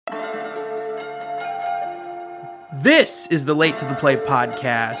This is the Late to the Play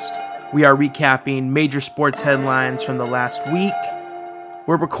podcast. We are recapping major sports headlines from the last week.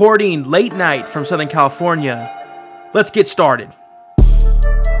 We're recording late night from Southern California. Let's get started.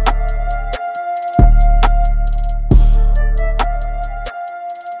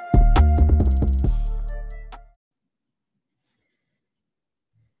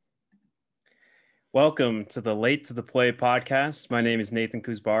 Welcome to the Late to the Play podcast. My name is Nathan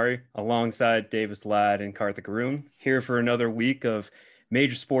Kuzbari, alongside Davis Ladd and Karthik, here for another week of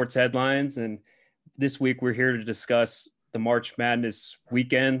major sports headlines. And this week we're here to discuss the March Madness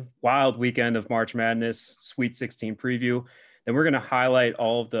weekend, wild weekend of March Madness, Sweet 16 preview. Then we're going to highlight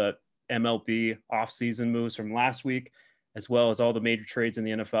all of the MLB offseason moves from last week, as well as all the major trades in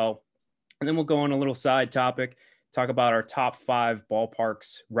the NFL. And then we'll go on a little side topic, talk about our top 5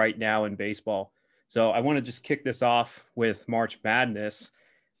 ballparks right now in baseball. So I want to just kick this off with March Madness.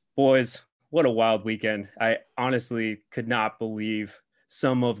 Boys, what a wild weekend. I honestly could not believe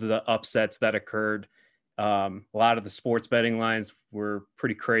some of the upsets that occurred. A lot of the sports betting lines were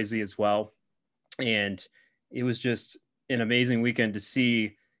pretty crazy as well. And it was just an amazing weekend to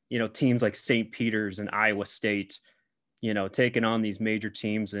see, teams like St. Peter's and Iowa State, taking on these major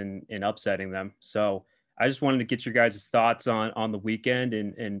teams and upsetting them. So I just wanted to get your guys' thoughts on the weekend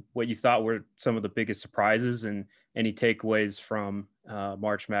and what you thought were some of the biggest surprises and any takeaways from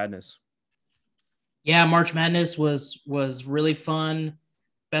March Madness. Yeah, March Madness was really fun.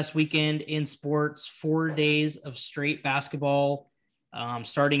 Best weekend in sports, 4 days of straight basketball,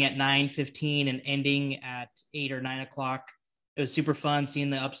 starting at 9:15 and ending at 8 or 9 o'clock. It was super fun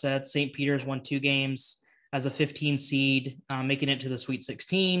seeing the upsets. St. Peter's won 2 games as a 15 seed, making it to the Sweet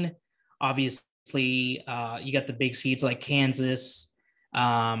 16. Obviously, you got the big seeds like Kansas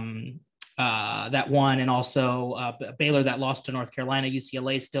that won, and also Baylor that lost to North Carolina.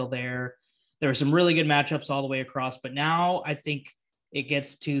 UCLA still there. There were some really good matchups all the way across, but now I think it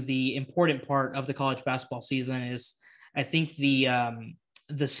gets to the important part of the college basketball season. Is I think the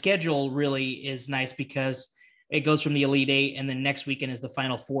schedule really is nice because it goes from the Elite Eight, and then next weekend is the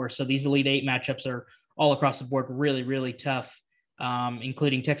Final Four. So these Elite Eight matchups are all across the board really, really tough,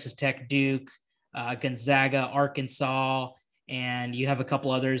 including Texas Tech, Duke, Gonzaga, Arkansas, and you have a couple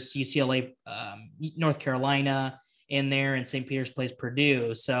others, UCLA, North Carolina in there, and St. Peter's plays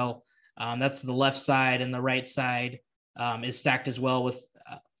Purdue. So that's the left side, and the right side is stacked as well with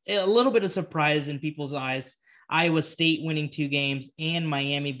a little bit of surprise in people's eyes. Iowa State winning 2 games and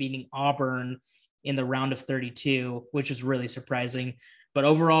Miami beating Auburn in the round of 32, which is really surprising. But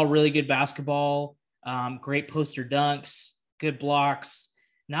overall, really good basketball, great poster dunks, good blocks.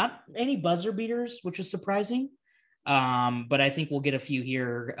 Not any buzzer beaters, which is surprising. But I think we'll get a few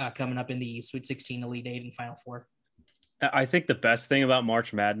here coming up in the Sweet 16, Elite 8, and Final Four. I think the best thing about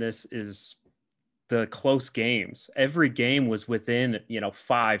March Madness is the close games. Every game was within,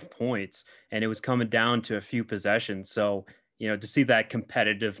 5 points, and it was coming down to a few possessions. So, to see that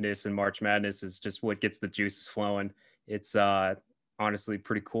competitiveness in March Madness is just what gets the juices flowing. It's honestly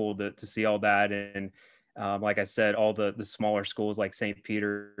pretty cool to see all that. And like I said, all the smaller schools like St.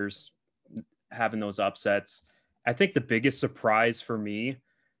 Peter's having those upsets. I think the biggest surprise for me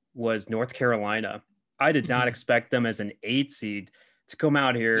was North Carolina. I did not expect them as an 8 seed to come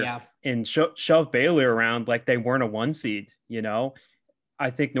out here and shove Baylor around like they weren't a 1 seed. I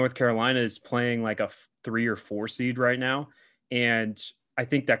think North Carolina is playing like a 3 or 4 seed right now. And I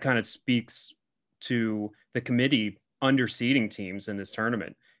think that kind of speaks to the committee underseeding teams in this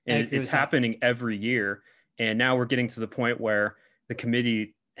tournament. And it's happening every year. And now we're getting to the point where the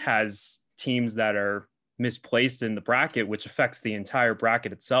committee has teams that are misplaced in the bracket, which affects the entire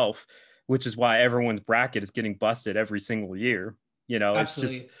bracket itself, which is why everyone's bracket is getting busted every single year.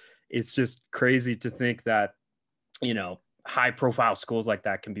 It's just crazy to think that, high profile schools like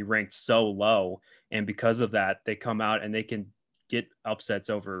that can be ranked so low. And because of that, they come out and they can get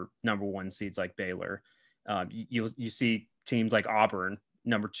upsets over number 1 seeds like Baylor. You see teams like Auburn,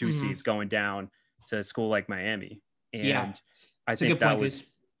 number 2 seeds, going down to a school like Miami. And I think that was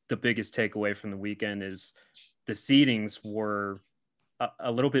the biggest takeaway from the weekend is the seedings were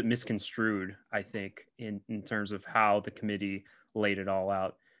a little bit misconstrued, I think, in terms of how the committee laid it all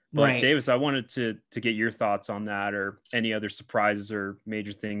out. But right. Davis, I wanted to get your thoughts on that or any other surprises or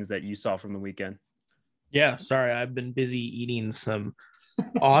major things that you saw from the weekend. Yeah, sorry, I've been busy eating some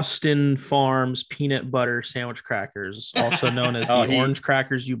Austin Farms peanut butter sandwich crackers, also known as the orange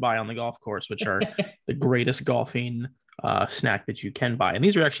crackers you buy on the golf course, which are the greatest golfing snack that you can buy. And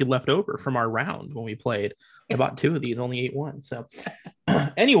these are actually left over from our round when we played. I bought 2 of these, only ate 1. So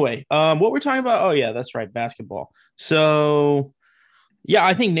anyway, what we're talking about, oh yeah, that's right, basketball. So Yeah,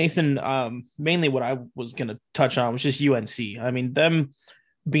 I think Nathan, mainly what I was going to touch on was just UNC. I mean, them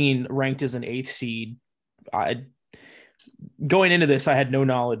being ranked as an 8th seed, I going into this, I had no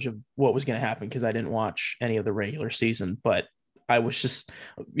knowledge of what was going to happen because I didn't watch any of the regular season. But I was just,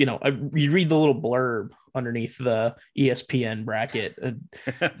 you read the little blurb underneath the ESPN bracket,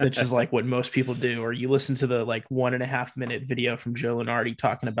 which is like what most people do, or you listen to the like 1.5 minute video from Joe Lunardi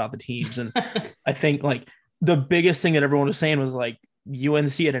talking about the teams. And I think like the biggest thing that everyone was saying was like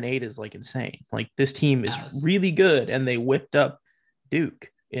UNC at an 8 is like insane. Like this team is really good, and they whipped up Duke.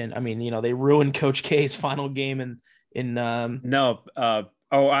 And I mean, they ruined Coach K's final game no.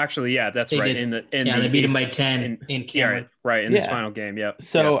 Actually, yeah, that's right. Did. They beat him by 10 in Cameron. Right in this final game. Yep.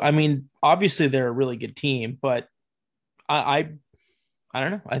 So I mean, obviously they're a really good team, but I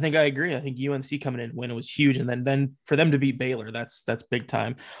don't know. I think I agree. I think UNC coming in win was huge, and then for them to beat Baylor, that's big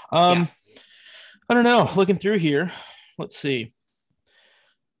time. I don't know. Looking through here, let's see.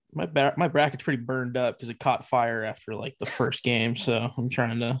 My bracket's pretty burned up because it caught fire after like the first game. So I'm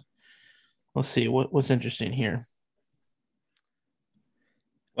trying to. Let's see what's interesting here.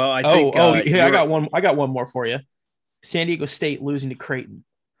 Well, I think. I got one. I got one more for you. San Diego State losing to Creighton.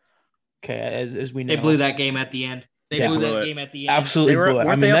 Okay, as we know, they blew that game at the end. They blew that game at the end. Absolutely,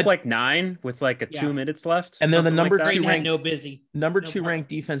 weren't they up like 9 with like 2 minutes left? And they're the number like 2 ranked. Number 2 ranked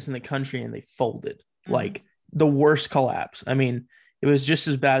defense in the country, and they folded like the worst collapse. I mean, it was just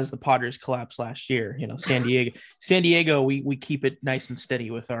as bad as the Padres collapse last year. San Diego, we keep it nice and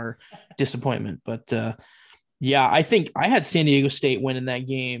steady with our disappointment. But yeah, I think I had San Diego State winning that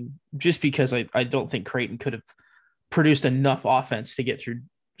game just because I don't think Creighton could have produced enough offense to get through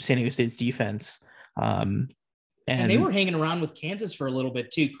San Diego State's defense. And they were hanging around with Kansas for a little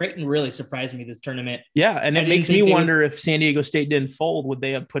bit too. Creighton really surprised me this tournament. Yeah, and it makes me wonder if San Diego State didn't fold, would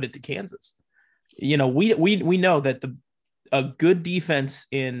they have put it to Kansas? We know that a good defense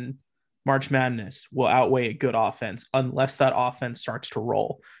in March Madness will outweigh a good offense unless that offense starts to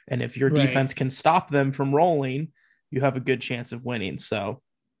roll. And if your defense can stop them from rolling, you have a good chance of winning. So,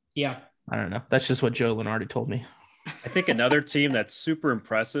 yeah, I don't know. That's just what Joe Lunardi told me. I think another team that's super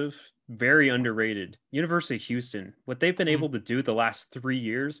impressive, very underrated, University of Houston. What they've been able to do the last 3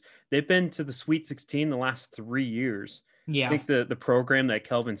 years, they've been to the Sweet 16 the last 3 years. Yeah, I think the program that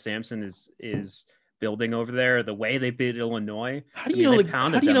Kelvin Sampson is building over there, the way they beat Illinois. How do you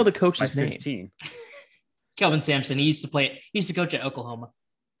know the coach's name? Kelvin Sampson. He used to coach at Oklahoma.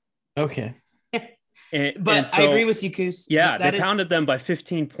 Okay. But I agree with you, Coos. Yeah, they pounded them by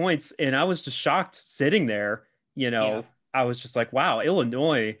 15 points, and I was just shocked sitting there. I was just like, wow,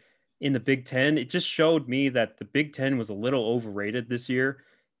 Illinois in the Big Ten. It just showed me that the Big Ten was a little overrated this year.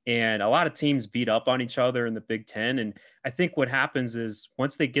 And a lot of teams beat up on each other in the Big Ten. And I think what happens is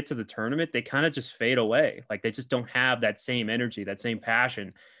once they get to the tournament, they kind of just fade away. Like they just don't have that same energy, that same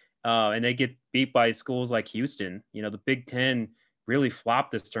passion. And they get beat by schools like Houston. The Big Ten really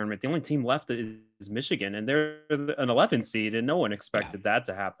flopped this tournament. The only team left is Michigan, and they're an 11 seed, and no one expected that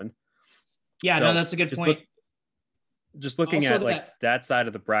to happen. Yeah, so no, that's a good point. Just looking also at that side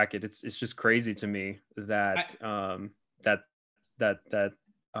of the bracket, it's just crazy to me that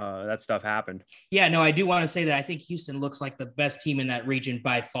that stuff happened. Yeah, no, I do want to say that I think Houston looks like the best team in that region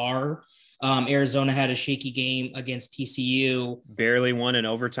by far. Arizona had a shaky game against TCU. Barely won in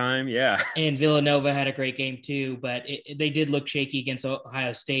overtime, yeah. And Villanova had a great game too, but they did look shaky against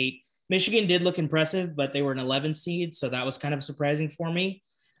Ohio State. Michigan did look impressive, but they were an 11 seed, so that was kind of surprising for me.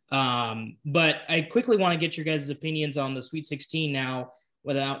 But I quickly want to get your guys' opinions on the Sweet 16 now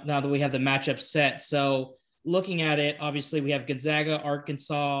that we have the matchup set. So looking at it, obviously we have Gonzaga,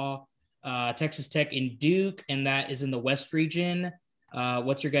 Arkansas, Texas Tech, and Duke, and that is in the West region.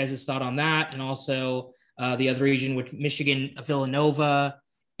 What's your guys' thought on that? And also the other region with Michigan, Villanova,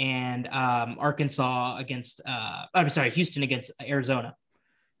 and Arkansas against Houston against Arizona.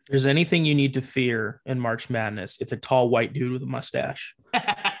 If there's anything you need to fear in March Madness, it's a tall white dude with a mustache.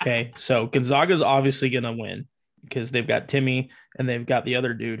 Okay, so Gonzaga's obviously going to win because they've got Timmy and they've got the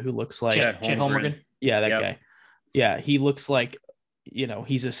other dude who looks like Chet Holmgren. Yeah, that guy. Yeah, he looks like,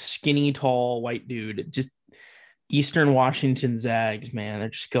 he's a skinny, tall white dude. Just Eastern Washington Zags, man. They're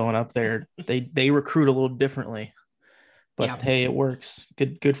just going up there. They recruit a little differently. But hey, it works.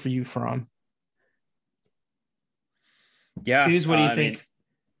 Good for you, Fromm. Yeah. Coos, what do you think?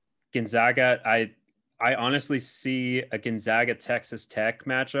 Gonzaga, I honestly see a Gonzaga Texas Tech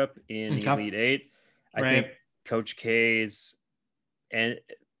matchup in the Elite Eight. I think Coach K's and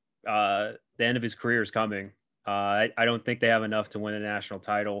the end of his career is coming. I don't think they have enough to win a national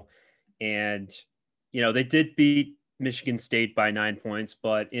title. And, they did beat Michigan State by 9 points,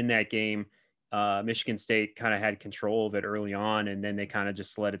 but in that game, Michigan State kind of had control of it early on, and then they kind of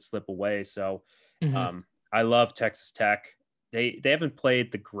just let it slip away. So I love Texas Tech. They haven't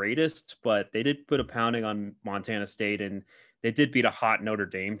played the greatest, but they did put a pounding on Montana State, and they did beat a hot Notre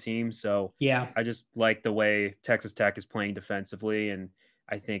Dame team. So Yeah. I just like the way Texas Tech is playing defensively, and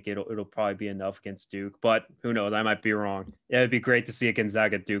I think it'll probably be enough against Duke. But who knows? I might be wrong. It'd be great to see a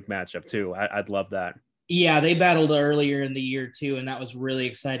Gonzaga Duke matchup too. I'd love that. Yeah, they battled earlier in the year too, and that was really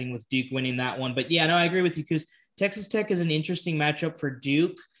exciting with Duke winning that one. But yeah, no, I agree with you because Texas Tech is an interesting matchup for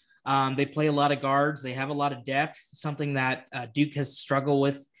Duke. They play a lot of guards. They have a lot of depth, something that Duke has struggled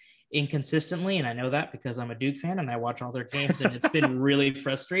with inconsistently. And I know that because I'm a Duke fan and I watch all their games, and it's been really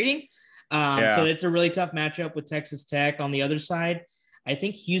frustrating. So it's a really tough matchup with Texas Tech. On the other side, I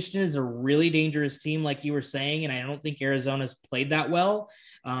think Houston is a really dangerous team, like you were saying, and I don't think Arizona's played that well.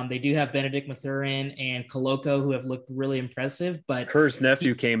 They do have Benedict Mathurin and Koloko, who have looked really impressive. But Kerr's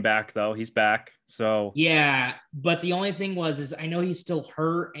nephew came back, though. He's back. So yeah, but the only thing is I know he's still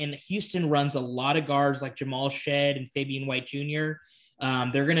hurt, and Houston runs a lot of guards like Jamal Shedd and Fabian White Jr.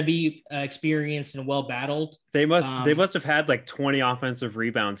 They're going to be experienced and well battled. They must have had like 20 offensive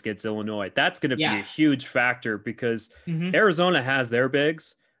rebounds against Illinois. That's going to be a huge factor because Arizona has their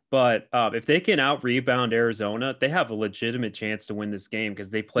bigs, but if they can out rebound Arizona, they have a legitimate chance to win this game because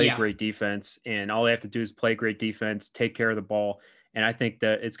they play great defense, and all they have to do is play great defense, take care of the ball. And I think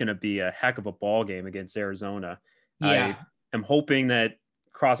that it's going to be a heck of a ball game against Arizona. Yeah. I am hoping that,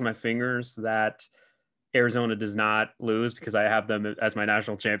 cross my fingers, that Arizona does not lose because I have them as my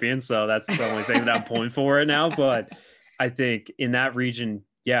national champion. So that's the only thing that I'm pulling for right now. But I think in that region,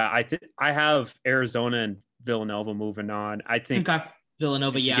 I have Arizona and Villanova moving on. I think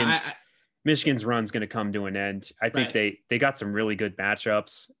Villanova, Michigan's run's going to come to an end. I think they got some really good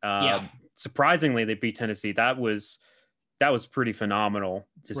matchups. Surprisingly, they beat Tennessee. That was pretty phenomenal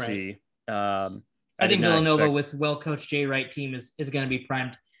to see. I think Villanova with well-coached Jay Wright team is going to be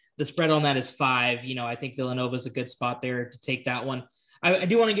primed. The spread on that is 5. I think Villanova is a good spot there to take that one. I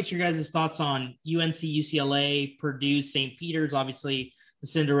do want to get your guys' thoughts on UNC, UCLA, Purdue, St. Peter's, obviously the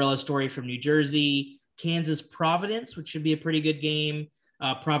Cinderella story from New Jersey, Kansas, Providence, which should be a pretty good game.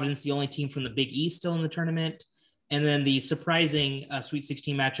 Providence, the only team from the Big East still in the tournament. And then the surprising Sweet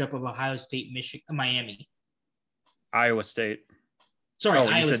 16 matchup of Ohio State, Miami. Iowa State.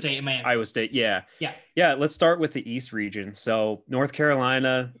 Iowa State and Miami. Iowa State, yeah. Let's start with the East region. So North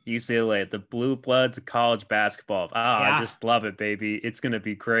Carolina, UCLA, the blue bloods of college basketball. I just love it, baby. It's going to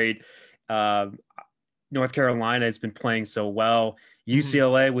be great. North Carolina has been playing so well.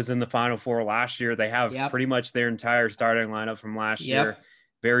 UCLA was in the Final Four last year. They have pretty much their entire starting lineup from last year.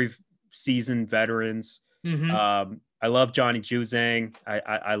 Very seasoned veterans. I love Johnny Juzang.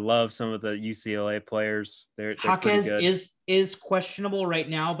 I love some of the UCLA players. They're Jaquez is questionable right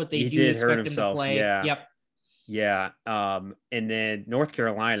now, but they do expect him to play. And then North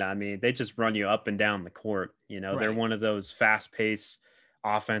Carolina, I mean, they just run you up and down the court. They're one of those fast-paced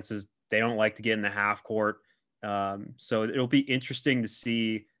offenses. They don't like to get in the half court. So it'll be interesting to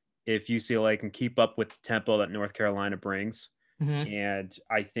see if UCLA can keep up with the tempo that North Carolina brings. And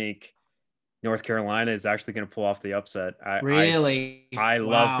I think North Carolina is actually going to pull off the upset. I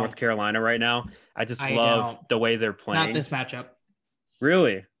love North Carolina right now. I love the way they're playing. Not this matchup.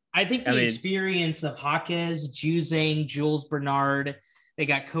 Really? I think the experience of Jaquez, Juzang, Jules Bernard, they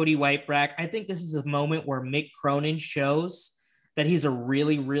got Cody Whitebrack. I think this is a moment where Mick Cronin shows that he's a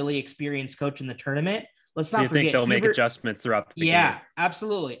really, really experienced coach in the tournament. Let's not forget. You think they'll make adjustments throughout the game?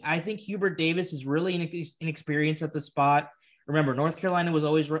 Absolutely. I think Hubert Davis is really inexperienced at the spot. Remember, North Carolina was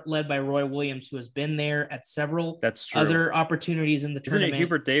always led by Roy Williams, who has been there at several other opportunities in the tournament. Isn't it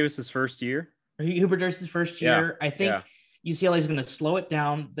Hubert Davis's first year? Hubert Davis's first year. I think UCLA is going to slow it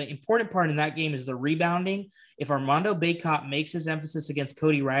down. The important part in that game is the rebounding. If Armando Bacot makes his emphasis against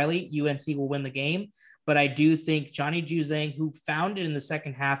Cody Riley, UNC will win the game. But I do think Johnny Juzang, who found it in the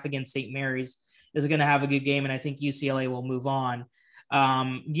second half against St. Mary's, is going to have a good game, and I think UCLA will move on.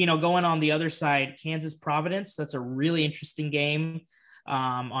 Going on the other side, Kansas Providence, that's a really interesting game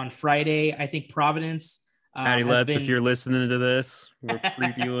on Friday. I think Providence. Matty Lebs, if you're listening to this, we're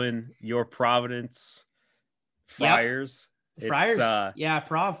previewing your Providence Friars. Friars.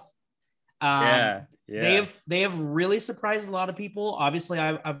 Prov. They have really surprised a lot of people. Obviously,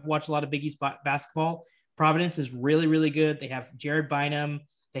 I've watched a lot of Big East basketball. Providence is really, really good. They have Jared Bynum.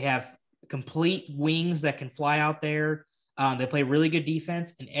 They have complete wings that can fly out there. They play really good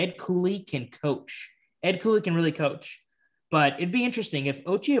defense, and Ed Cooley can coach. Ed Cooley can really coach. But it'd be interesting if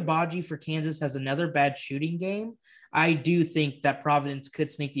Ochai Agbaji for Kansas has another bad shooting game. I do think that Providence could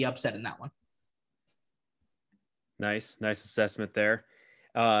sneak the upset in that one. Nice assessment there.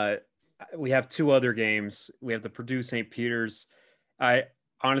 I we have two other games. We have the Purdue St. Peter's. I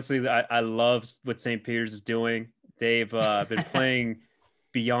honestly, I love what St. Peter's is doing. They've been playing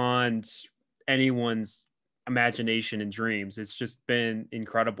beyond anyone's imagination and dreams. It's just been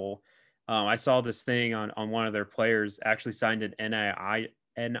incredible. I saw this thing on one of their players actually signed an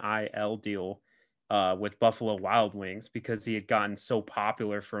NIL deal with Buffalo Wild Wings because he had gotten so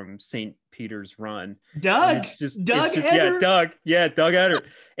popular from St. Peter's run. Doug Eder. Doug Eder.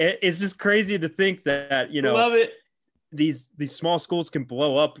 It's just crazy to think that, love it. These small schools can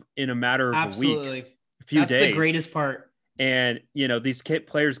blow up in a matter of a week, a few days. That's the greatest part. And, these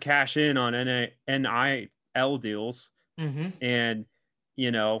players cash in on NIL deals and,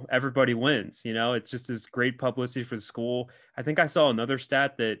 everybody wins. It's just this great publicity for the school. I think I saw another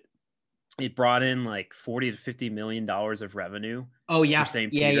stat that it brought in like $40 to $50 million of revenue. Oh, yeah. For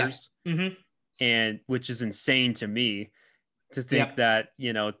St. Peter's. Yeah. Mm-hmm. And which is insane to me to think that,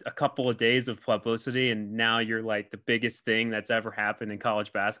 a couple of days of publicity and now you're like the biggest thing that's ever happened in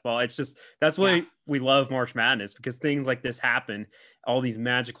college basketball. It's just, that's why we love March Madness, because things like this happen, all these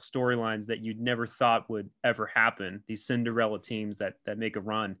magical storylines that you'd never thought would ever happen, these Cinderella teams that make a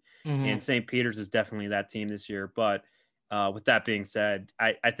run. And St. Peter's is definitely that team this year. But with that being said,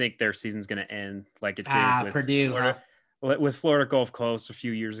 I think their season's going to end like it did with Purdue, Florida, with Florida Gulf Coast a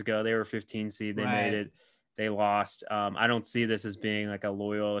few years ago. They were 15 seed. They made it. They lost. I don't see this as being like a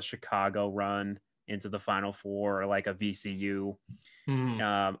Loyola Chicago run into the Final Four or like a VCU.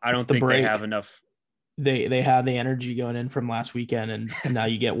 I don't think they have enough. They had the energy going in from last weekend, and now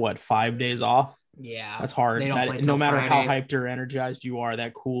you get 5 days off. Yeah, that's hard. No matter how hyped or energized you are,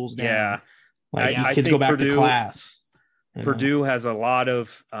 that cools down. Yeah, like these kids go back to class. Purdue has a lot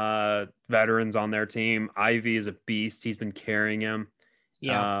of veterans on their team. Ivy is a beast. He's been carrying him.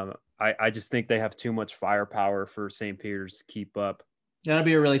 Yeah. I just think they have too much firepower for St. Peter's to keep up. That'll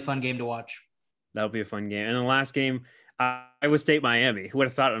be a really fun game to watch. That'll be a fun game. And the last game, Iowa State, Miami. Who would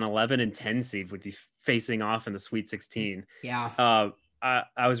have thought an 11 and 10 seed would be facing off in the Sweet 16? Yeah.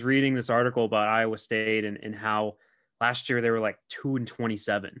 I was reading this article about Iowa State and how last year they were like 2 and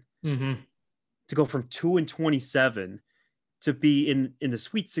 27. To go from 2 and 27 to be in the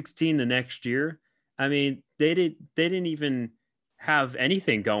Sweet 16 the next year. I mean, they didn't even have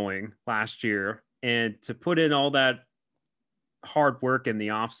anything going last year, and to put in all that hard work in the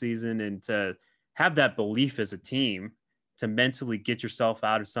offseason and to have that belief as a team to mentally get yourself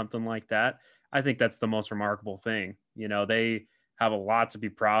out of something like that, I think that's the most remarkable thing. They have a lot to be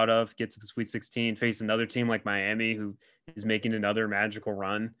proud of, get to the Sweet 16, face another team like Miami, who is making another magical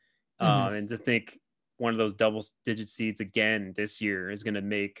run. And to think one of those double-digit seeds again this year is going to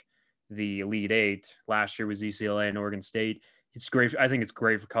make the Elite Eight. Last year was UCLA and Oregon State. It's great. I think it's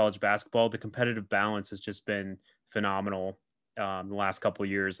great for college basketball. The competitive balance has just been phenomenal the last couple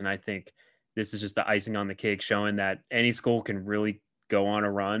of years. And I think this is just the icing on the cake, showing that any school can really go on a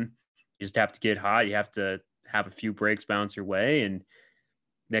run. You just have to get hot. You have to have a few breaks bounce your way. And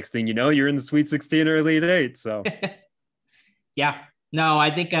next thing you know, you're in the Sweet 16 or Elite Eight. So yeah, no, I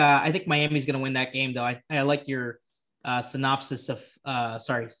think Miami's going to win that game though. I like your synopsis of, I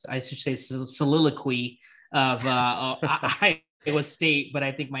should say soliloquy of Iowa State, but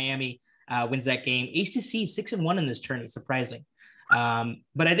I think Miami wins that game. ACC 6-1 in this tourney, surprising.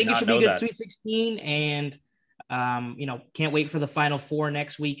 But I think it should be a good Sweet 16, and can't wait for the Final Four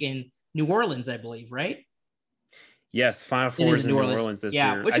next week in New Orleans, I believe, right? Yes, the Final Four is in New Orleans this year.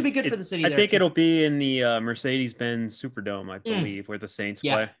 Yeah, which would be good for the city. I think it'll be in the Mercedes-Benz Superdome, I believe, where the Saints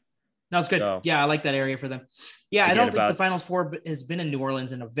play. That's good. So, yeah, I like that area for them. Yeah, I don't think the Final Four has been in New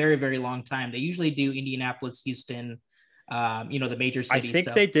Orleans in a very, very long time. They usually do Indianapolis, Houston, the major cities. I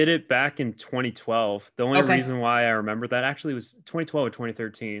think they did it back in 2012. The only reason why I remember that actually was 2012 or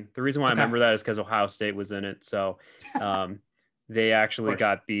 2013. The reason why I remember that is because Ohio State was in it. So they actually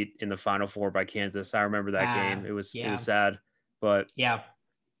got beat in the Final Four by Kansas. I remember that game. It was sad. But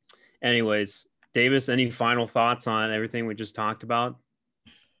anyways, Davis, any final thoughts on everything we just talked about?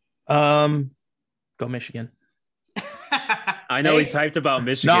 Go Michigan. I know he's hyped about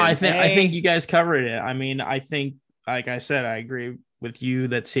Michigan. No, I think you guys covered it. I mean, I think, like I said, I agree with you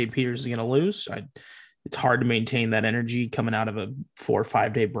that St. Peter's is going to lose. It's hard to maintain that energy coming out of a 4 or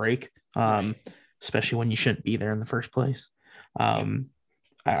 5 day break, especially when you shouldn't be there in the first place.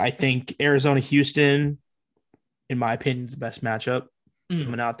 I think Arizona, Houston, in my opinion, is the best matchup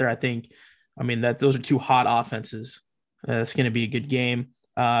coming out there. Those are two hot offenses. It's going to be a good game.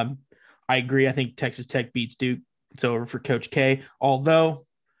 I agree. I think Texas Tech beats Duke. It's over for Coach K. Although,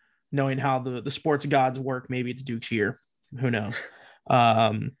 knowing how the sports gods work, maybe it's Duke's year. Who knows?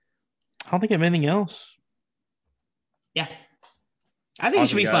 I don't think I have anything else. Yeah, I think it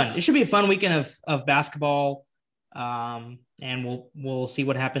should be guys. fun. It should be a fun weekend of basketball. And we'll see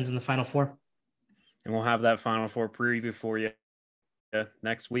what happens in the Final Four. And we'll have that Final Four preview for you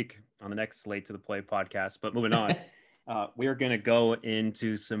next week on the next Late to the Play podcast. But moving on, we are going to go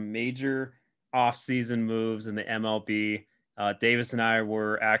into some major off-season moves in the MLB. Davis and I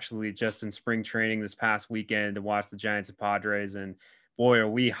were actually just in spring training this past weekend to watch the Giants and Padres. And boy, are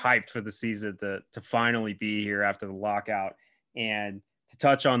we hyped for the season to finally be here after the lockout. And to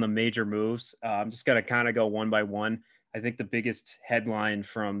touch on the major moves, I'm just going to kind of go one by one. I think the biggest headline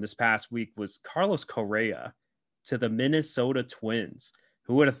from this past week was Carlos Correa to the Minnesota Twins.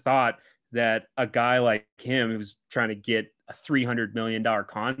 Who would have thought that a guy like him who's trying to get a $300 million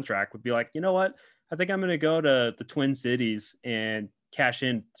contract would be like, you know what? I think I'm going to go to the Twin Cities and cash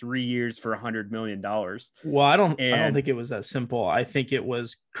in 3 years for $100 million. Well, I don't think it was that simple. I think it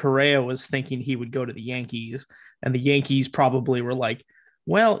was Correa was thinking he would go to the Yankees, and the Yankees probably were like,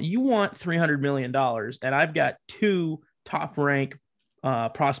 well, you want $300 million, and I've got two top rank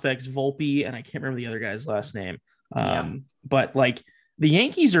prospects, Volpe, and I can't remember the other guy's last name. But like the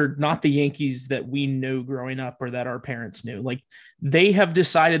Yankees are not the Yankees that we knew growing up or that our parents knew. Like they have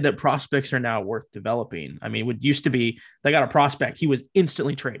decided that prospects are now worth developing. I mean, what used to be they got a prospect, he was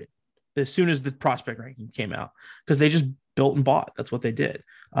instantly traded as soon as the prospect ranking came out because they just built and bought. That's what they did.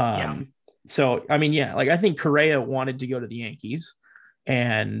 So, I mean, like I think Correa wanted to go to the Yankees.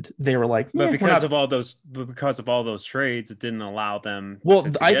 And they were like, but because of all those trades, it didn't allow them. Well,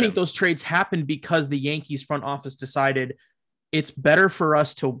 I think those trades happened because the Yankees front office decided it's better for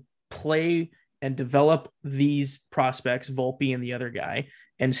us to play and develop these prospects, Volpe and the other guy,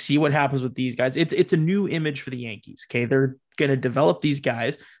 and see what happens with these guys. It's a new image for the Yankees. Okay. They're going to develop these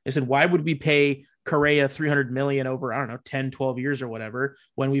guys. They said, why would we pay Correa $300 million over, I don't know, 10, 12 years or whatever,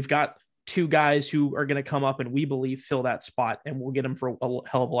 when we've got two guys who are going to come up and we believe fill that spot and we'll get them for a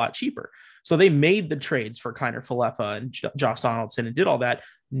hell of a lot cheaper. So they made the trades for Kiner Falefa and Josh Donaldson and did all that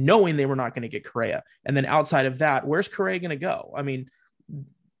knowing they were not going to get Correa. And then outside of that, where's Correa going to go? I mean,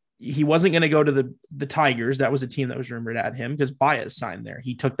 he wasn't going to go to the Tigers. That was a team that was rumored at him because Baez signed there.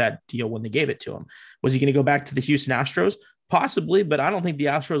 He took that deal when they gave it to him. Was he going to go back to the Houston Astros? Possibly, but I don't think the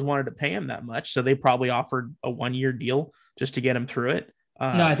Astros wanted to pay him that much. So they probably offered a 1-year deal just to get him through it.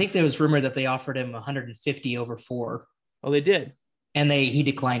 No, I think there was rumor that they offered him 150 over 4. Oh, they did. And he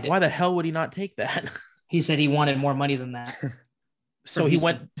declined it. Why the hell would he not take that? He said he wanted more money than that. So he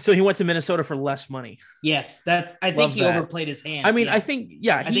went to Minnesota for less money. Yes, I think he overplayed his hand. I mean,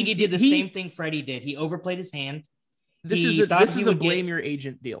 yeah. I think he did the same thing Freddie did. He overplayed his hand. This is a blame your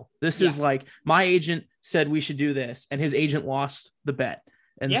agent deal. This is like my agent said we should do this, and his agent lost the bet.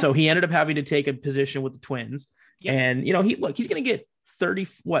 And so he ended up having to take a position with the Twins. Yeah. And he's going to get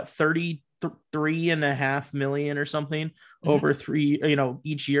 33.5 million or something over 3,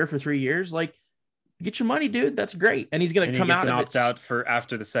 each year for 3 years. Like, get your money, dude. That's great. And he's going to come out and opt out for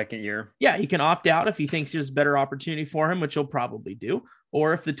after the second year. Yeah. He can opt out if he thinks there's a better opportunity for him, which he'll probably do.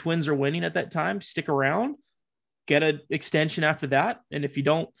 Or if the Twins are winning at that time, stick around, get an extension after that. And if you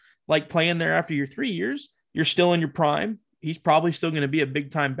don't like playing there after your 3 years, you're still in your prime. He's probably still going to be a big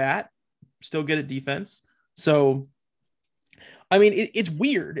time bat, still good at defense. So, I mean, it's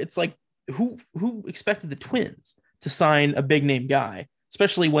weird. It's like who expected the Twins to sign a big name guy,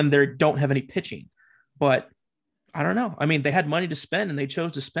 especially when they don't have any pitching. But I don't know. I mean, they had money to spend and they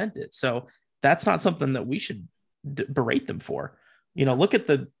chose to spend it. So that's not something that we should berate them for. Look at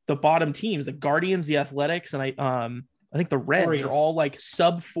the bottom teams, the Guardians, the Athletics, and I think the Reds Orioles are all like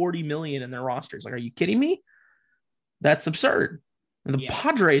sub 40 million in their rosters. Like, are you kidding me? That's absurd. And the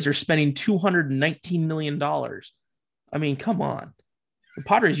Padres are spending $219 million. I mean, come on. The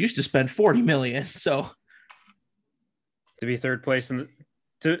Padres used to spend 40 million. So to be third place they're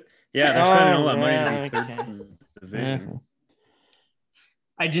spending all that money to be third in the division.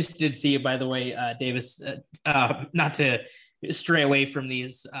 I just did see it, by the way, Davis, not to stray away from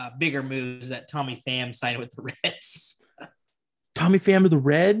these bigger moves, that Tommy Pham signed with the Reds. Tommy Pham with the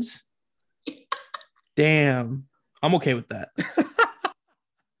Reds? Damn. I'm okay with that.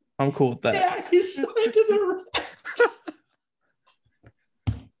 I'm cool with that. Yeah, he's signed to the Reds.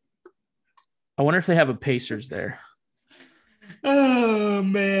 I wonder if they have a Pacers there. Oh,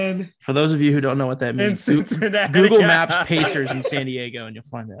 man. For those of you who don't know what that means, Google Maps Pacers in San Diego and you'll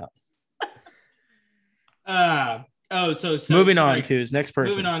find out. So moving on, Coos. Next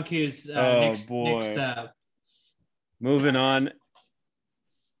person. Moving on, Coos. Moving on.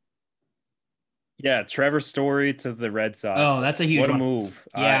 Yeah, Trevor Story to the Red Sox. Oh, that's a huge one. Move.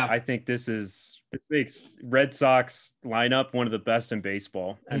 Yeah. I think this makes Red Sox lineup one of the best in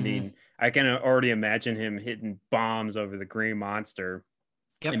baseball. I mean, I can already imagine him hitting bombs over the Green Monster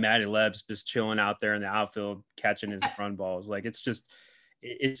Yep. And Matty Leb's just chilling out there in the outfield, catching his run balls. Like it's just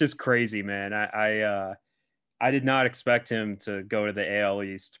crazy, man. I did not expect him to go to the AL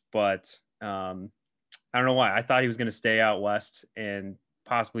East, but I don't know why. I thought he was going to stay out west and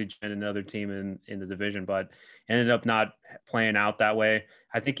possibly join another team in the division, but ended up not playing out that way.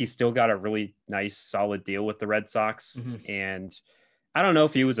 I think he's still got a really nice, solid deal with the Red Sox. Mm-hmm. And I don't know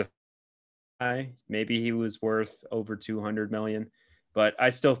if he was a guy. Maybe he was worth over 200 million, but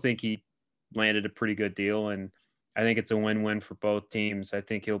I still think he landed a pretty good deal. And I think it's a win-win for both teams. I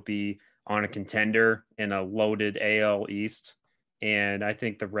think he'll be on a contender in a loaded AL East. And I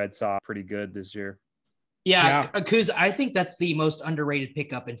think the Red Sox are pretty good this year. Yeah, because I think that's the most underrated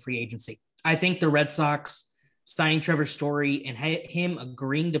pickup in free agency. I think the Red Sox signing Trevor Story and him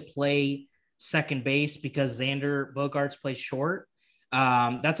agreeing to play second base because Xander Bogaerts plays short.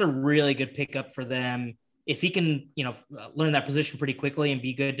 That's a really good pickup for them. If he can, learn that position pretty quickly and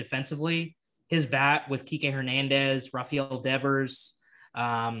be good defensively, his bat with Kike Hernandez, Rafael Devers,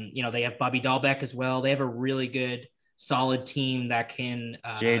 they have Bobby Dahlbeck as well. They have a really good, solid team that can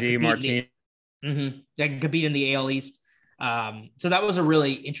JD Martinez. That can compete in the AL East. So that was a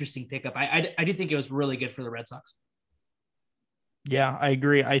really interesting pickup. I do think it was really good for the Red Sox. Yeah, I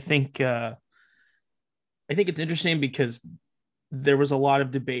agree. I think it's interesting because there was a lot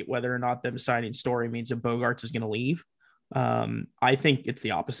of debate whether or not them signing Story means that Bogaerts is going to leave. I think it's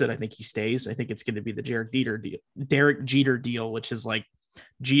the opposite. I think he stays. I think it's going to be the Derek Jeter deal, which is like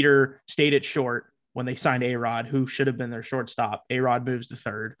Jeter stayed at short when they signed A-Rod, who should have been their shortstop. A-Rod moves to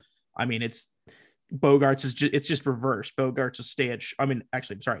third. I mean, it's just reverse. Bogaerts will stay at,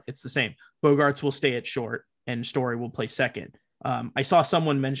 it's the same. Bogaerts will stay at short and Story will play second. I saw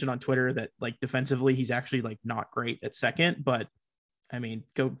someone mention on Twitter that like defensively, he's actually like not great at second, but I mean,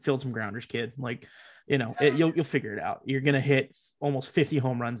 go field some grounders, kid. Like, you'll figure it out. You're going to hit almost 50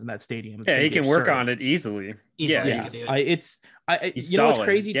 home runs in that stadium. He can work on it easily. Yeah. What's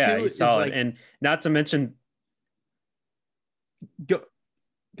crazy too? He's solid. Like, and not to mention,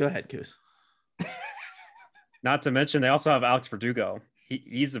 Go ahead, Coos. Not to mention, they also have Alex Verdugo.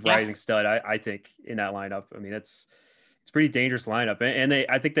 He's a rising stud, I think, in that lineup. I mean, it's a pretty dangerous lineup, and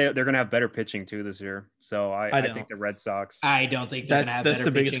I think they're going to have better pitching too this year. So I think the Red Sox. I don't think they're going to have better pitching. That's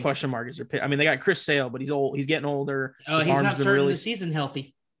the biggest question mark is their pitch. I mean, they got Chris Sale, but he's old. He's getting older. Oh, he's not starting the season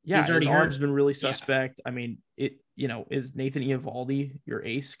healthy. Yeah, he's already his arm's been really suspect. Yeah. I mean, is Nathan Eovaldi your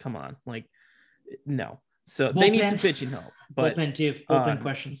ace? Come on, like no. So they need some pitching help. But bullpen too. Bullpen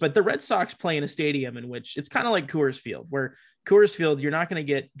questions. But the Red Sox play in a stadium in which it's kind of like Coors Field, where Coors Field, you're not going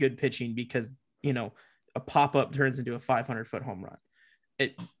to get good pitching because, a pop-up turns into a 500-foot home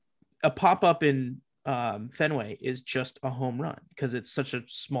run. A pop-up in Fenway is just a home run because it's such a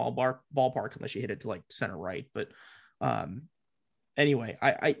small ballpark unless you hit it to like center right. But anyway,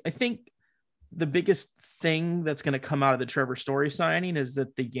 I think the biggest thing that's going to come out of the Trevor Story signing is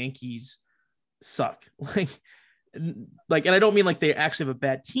that the Yankees suck. And I don't mean like they actually have a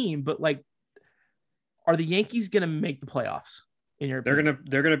bad team, but like, are the Yankees going to make the playoffs in your opinion?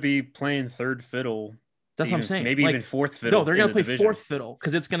 They're going to be playing third fiddle. That's what I'm saying. Maybe even fourth fiddle. No, they're going to play division. Fourth fiddle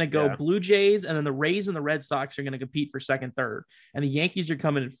because it's going to go Blue Jays, and then the Rays and the Red Sox are going to compete for second, third, and the Yankees are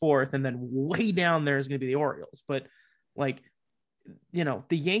coming in fourth, and then way down there is going to be the Orioles. But the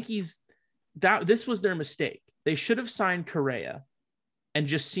Yankees, this was their mistake. They should have signed Correa and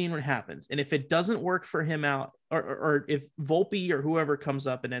just seen what happens. And if it doesn't work for him out, or if Volpe or whoever comes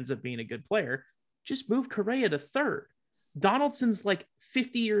up and ends up being a good player, just move Correa to third. Donaldson's like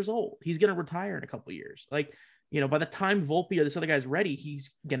 50 years old. He's going to retire in a couple of years. By the time Volpe or this other guy's ready,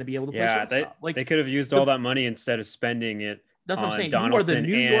 he's going to be able to play shortstop. They could have used all that money instead of spending it. That's what I'm saying. Donaldson,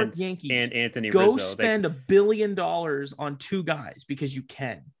 you are the New York Yankees and Anthony Go Rizzo. Spend $1 billion on two guys because you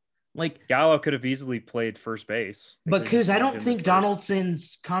can. Gallo could have easily played first base. Because I don't think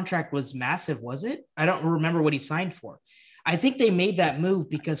Donaldson's contract was massive, was it? I don't remember what he signed for. I think they made that move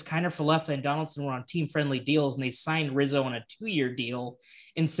because Kiner Falefa and Donaldson were on team-friendly deals, and they signed Rizzo on a 2-year deal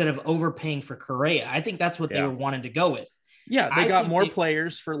instead of overpaying for Correa. I think that's what they were wanting to go with. Yeah, they got more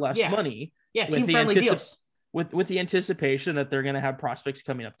players for less money. Yeah, team-friendly deals. With the anticipation that they're going to have prospects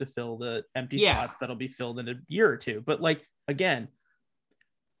coming up to fill the empty spots that'll be filled in a year or two. But again,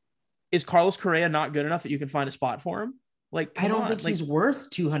 is Carlos Correa not good enough that you can find a spot for him? I don't think he's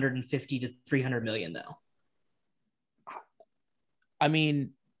worth 250 to 300 million though. I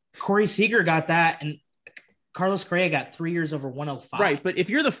mean, Corey Seager got that, and Carlos Correa got 3 years over 105. Right, but if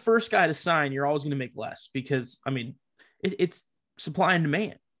you're the first guy to sign, you're always going to make less because, I mean, it's supply and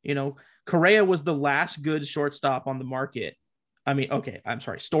demand. Correa was the last good shortstop on the market. I mean, okay, I'm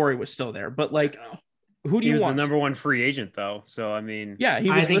sorry, Story was still there, but Who do He you was want? the number one free agent, though. So, I mean, Yeah,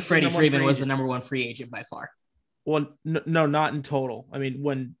 I think Freddie Freeman was the agent. number one free agent by far. Well, no, not in total. I mean,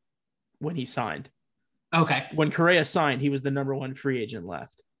 when he signed. Okay. When Correa signed, he was the number one free agent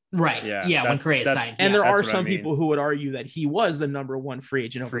left. Right. Yeah, when Correa signed. And there are some I mean. people who would argue that he was the number one free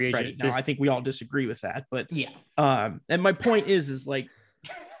agent over Freddie. Now, I think we all disagree with that. But yeah. And my point is like,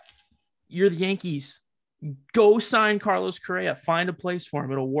 you're the Yankees. Go sign Carlos Correa. Find a place for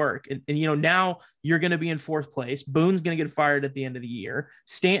him. It'll work. And now you're going to be in fourth place. Boone's going to get fired at the end of the year.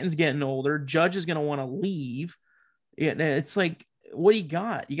 Stanton's getting older. Judge is going to want to leave. It's like, what do you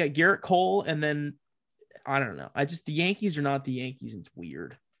got? You got Garrett Cole, and then I don't know. The Yankees are not the Yankees. It's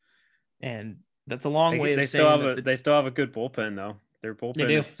weird. And that's a long way of saying they still have a good bullpen, though. Their bullpen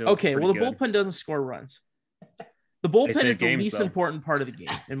is still okay. Well, the good. bullpen doesn't score runs. The bullpen is the least though. important part of the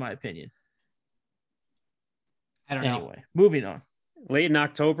game, in my opinion. I don't know. Anyway, moving on. Late in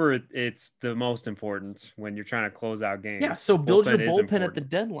October, it's the most important when you're trying to close out games. Yeah, so build your bullpen at the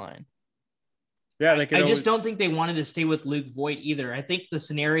deadline. Yeah, I just don't think they wanted to stay with Luke Voit either. I think the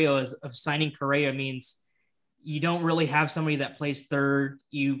scenario of signing Correa means you don't really have somebody that plays third.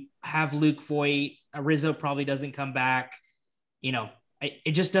 You have Luke Voit. Rizzo probably doesn't come back.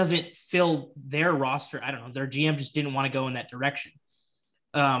 It just doesn't fill their roster. I don't know. Their GM just didn't want to go in that direction.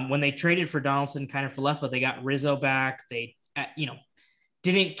 When they traded for Donaldson, kind of Falefa, they got Rizzo back. They,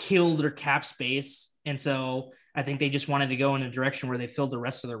 didn't kill their cap space. And so I think they just wanted to go in a direction where they filled the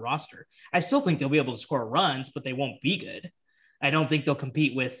rest of their roster. I still think they'll be able to score runs, but they won't be good. I don't think they'll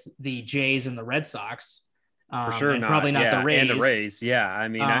compete with the Jays and the Red Sox. For sure not. Probably not the Rays. And the Rays. Yeah. I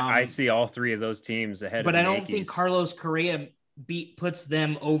mean, I see all three of those teams ahead but of the I don't Yankees. think Carlos Correa puts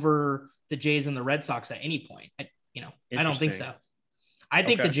them over the Jays and the Red Sox at any point. I don't think so. I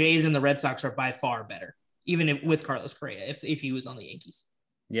think the Jays and the Red Sox are by far better, even with Carlos Correa, if he was on the Yankees.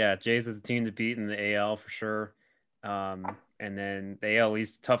 Yeah, Jays are the team to beat in the AL for sure. And then the AL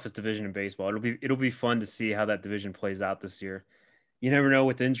is the toughest division in baseball. It'll be fun to see how that division plays out this year. You never know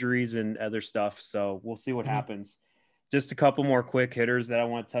with injuries and other stuff, so we'll see what happens. Just a couple more quick hitters that I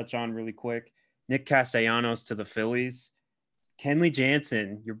want to touch on really quick. Nick Castellanos to the Phillies. Kenley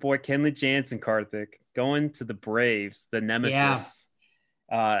Jansen, your boy Kenley Jansen, Karthik, going to the Braves, the nemesis. Yeah.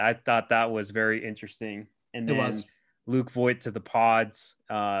 I thought that was very interesting. And then Luke Voit to the Pods.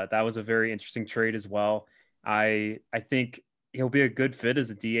 That was a very interesting trade as well. I think he'll be a good fit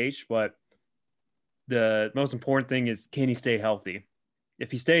as a DH, but the most important thing is, can he stay healthy?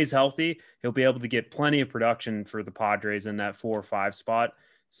 If he stays healthy, he'll be able to get plenty of production for the Padres in that 4 or 5 spot.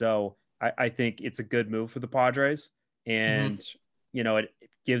 So I think it's a good move for the Padres. And, it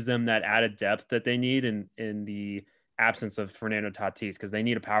gives them that added depth that they need in the absence of Fernando Tatis, because they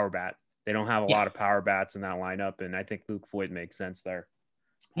need a power bat. They don't have a lot of power bats in that lineup. And I think Luke Voit makes sense there.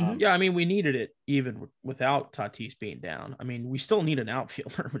 I mean, we needed it even without Tatis being down. I mean, we still need an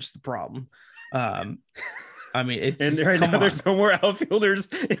outfielder, which is the problem. I mean, it's and right now there's no more outfielders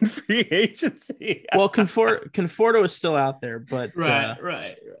in free agency. Well, Conforto is still out there, but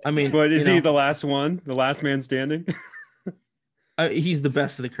right. I mean, but is he the last one, the last man standing? He's the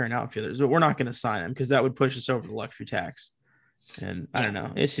best of the current outfielders, but we're not going to sign him because that would push us over the luxury tax. And I don't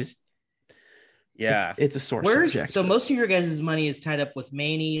know. It's just, it's a sore subject. So most of your guys' money is tied up with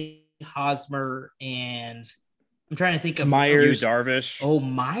Manny, Hosmer, and I'm trying to think of Myers, Darvish. Oh,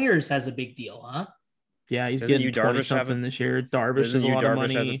 Myers has a big deal, huh? Yeah, he's getting Darvish something this year. Darvish is a lot of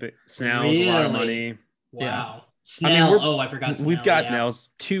money. Snell's a lot of money. Wow. Yeah. Snell. I forgot Snell. We've got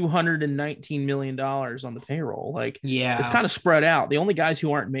 $219 million on the payroll. It's kind of spread out. The only guys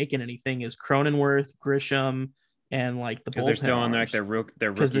who aren't making anything is Cronenworth, Grisham, and the bullpen. They're still on their rookie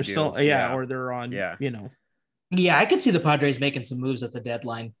because they're still deals. or they're on Yeah, I could see the Padres making some moves at the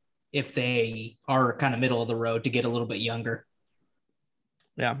deadline if they are kind of middle of the road to get a little bit younger.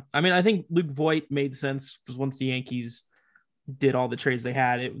 Yeah, I mean, I think Luke Voit made sense because once the Yankees did all the trades they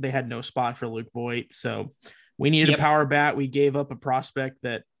had no spot for Luke Voit. So we needed a power bat. We gave up a prospect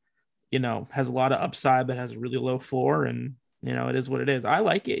that, has a lot of upside but has a really low floor, and it is what it is. I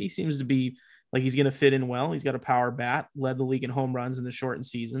like it. He seems to be like he's going to fit in well. He's got a power bat, led the league in home runs in the shortened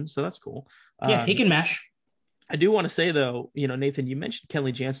season, so that's cool. Yeah, he can mash. I do want to say though, Nathan, you mentioned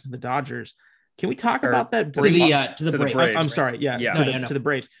Kenley Jansen to the Dodgers. Can we talk about that to the Braves? I'm sorry. To the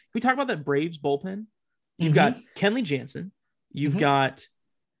Braves. Can we talk about that Braves bullpen? You've got Kenley Jansen. You've got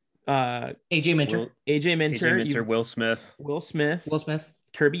AJ Minter. Will Smith.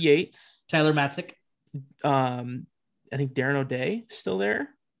 Kirby Yates. Tyler Matzik. I think Darren O'Day still there.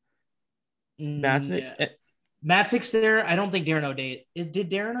 Matzik's there. I don't think Darren O'Day.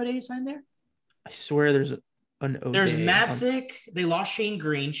 Did Darren O'Day sign there? I swear there's There's O'Day. Matzik. They lost Shane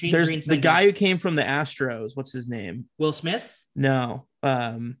Green. There's Green's the guy who came from the Astros. What's his name? Will Smith? No.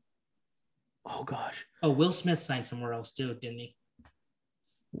 Oh gosh. Oh, Will Smith signed somewhere else too, didn't he?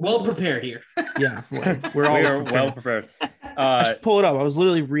 Well prepared here. Yeah, we're all well prepared. I should pull it up. I was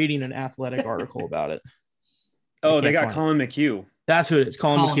literally reading an Athletic article about it. Oh, they got Colin McHugh. That's who it is.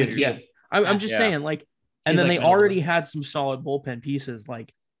 Colin McHugh. Yes. I'm just saying, like, and then they already had some solid bullpen pieces.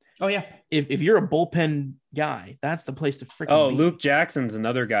 Like, oh yeah, if you're a bullpen guy, that's the place to freaking be. Luke Jackson's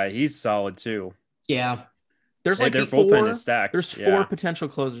another guy. He's solid too. Yeah. There's like their bullpen is stacked. There's 4 potential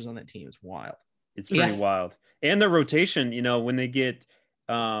closers on that team. It's wild. It's pretty wild. And the rotation, when they get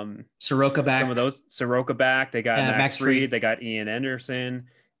Soroka back, some of those Soroka back, they got Max Fried, they got Ian Anderson.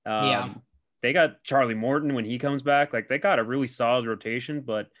 They got Charlie Morton when he comes back. Like, they got a really solid rotation,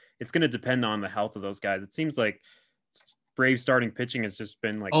 but it's going to depend on the health of those guys. It seems like Braves starting pitching has just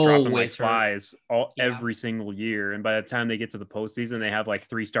been like dropping like flies every single year. And by the time they get to the postseason, they have like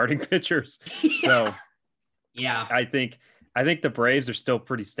 3 starting pitchers. So yeah, I think the Braves are still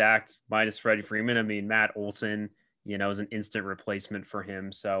pretty stacked minus Freddie Freeman. I mean, Matt Olson, is an instant replacement for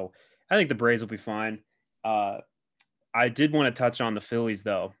him. So I think the Braves will be fine. I did want to touch on the Phillies,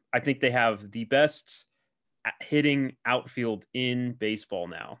 though. I think they have the best hitting outfield in baseball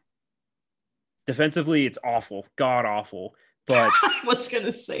now. Defensively, it's awful, god awful. But I was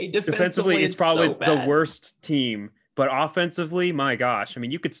gonna say defensively, it's probably the worst team. But offensively, my gosh, I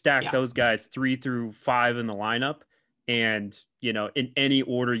mean, you could stack those guys 3 through 5 in the lineup, and in any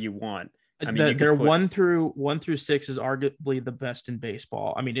order you want. I mean, their 1 through 6 is arguably the best in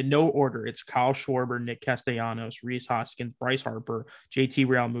baseball. I mean, in no order, it's Kyle Schwarber, Nick Castellanos, Rhys Hoskins, Bryce Harper, JT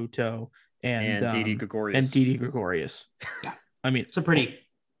Realmuto, and Didi Gregorius. Yeah, I mean, it's a pretty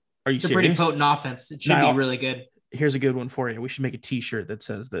potent offense. It should be really good. Here's a good one for you. We should make a T-shirt that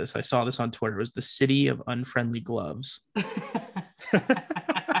says this. I saw this on Twitter. It was the city of unfriendly gloves.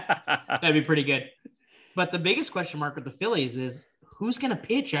 That'd be pretty good. But the biggest question mark with the Phillies is who's going to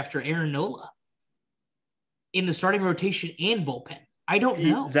pitch after Aaron Nola in the starting rotation and bullpen? I don't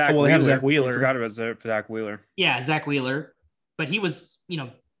know. They have Zach Wheeler. I forgot about Zach Wheeler. Yeah, Zach Wheeler. But he was,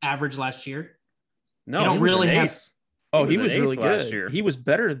 average last year. No, they don't really have. Oh, he was really good last year. He was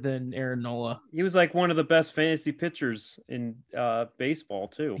better than Aaron Nola. He was like one of the best fantasy pitchers in baseball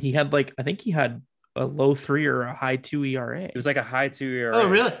too. He had I think he had a low 3 or a high 2 ERA. It was like a high 2 ERA. Oh,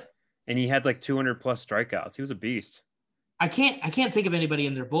 really? And he had like 200 plus strikeouts. He was a beast. I can't think of anybody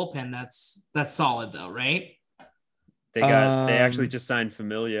in their bullpen that's solid though, right? They actually just signed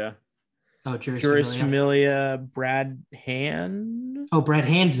Familia. Oh, Juris Familia, Brad Hand. Oh, Brad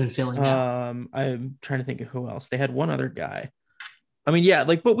Hand is in Philly now. I'm trying to think of who else. They had one other guy. I mean, yeah,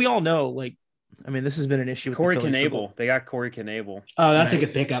 but we all know, this has been an issue with Corey Knebel. They got Corey Knebel. Oh, that's a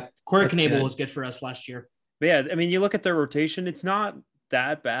good pickup. Corey Knebel was good for us last year. But yeah, I mean, you look at their rotation, it's not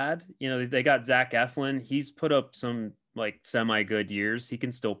that bad. They got Zach Eflin. He's put up some semi-good years. He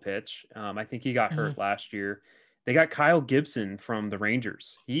can still pitch. I think he got hurt last year. They got Kyle Gibson from the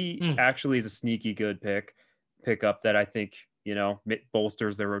Rangers. He actually is a sneaky good pickup that I think,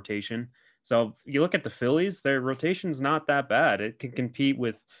 bolsters their rotation. So you look at the Phillies, their rotation's not that bad. It can compete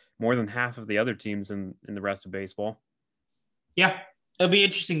with more than half of the other teams in the rest of baseball. Yeah, it'll be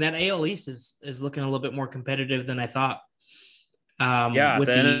interesting. That AL East is looking a little bit more competitive than I thought. With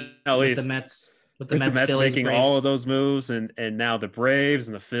the Mets Phillies, making Braves. All of those moves, and now the Braves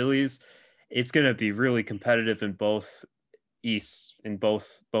and the Phillies. It's going to be really competitive in both East, in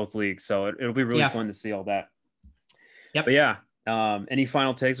both leagues. So it'll be really fun to see all that. Yep. But yeah, any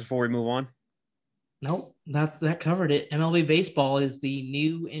final takes before we move on? Nope, that covered it. MLB baseball is the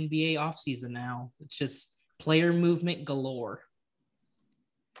new NBA offseason now. It's just player movement galore.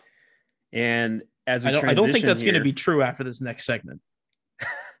 And as we I don't think that's going to be true after this next segment.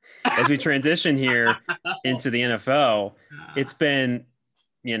 As we transition here into the NFL, it's been,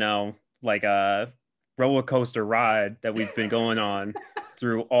 like a roller coaster ride that we've been going on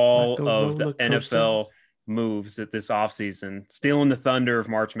through all of the NFL moves at this offseason, stealing the thunder of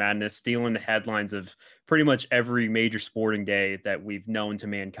March Madness, stealing the headlines of pretty much every major sporting day that we've known to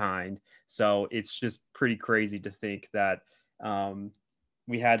mankind. So it's just pretty crazy to think that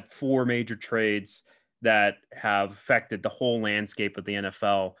we had 4 major trades that have affected the whole landscape of the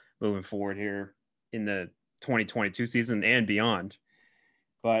NFL moving forward here in the 2022 season and beyond.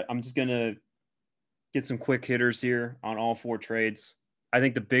 But I'm just going to get some quick hitters here on all 4 trades. I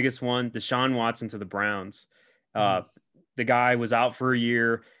think the biggest one, Deshaun Watson to the Browns. The guy was out for a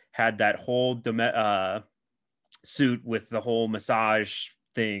year, had that whole suit with the whole massage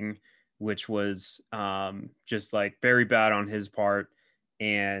thing, which was just very bad on his part.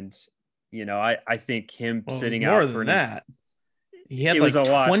 And I think him sitting more out than for that. He had it was like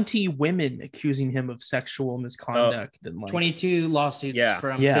a 20 women accusing him of sexual misconduct and like 22 lawsuits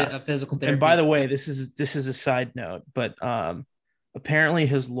from physical therapy. And by the way, this is a side note, but apparently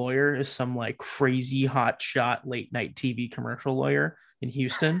his lawyer is some like crazy hot shot late night TV commercial lawyer in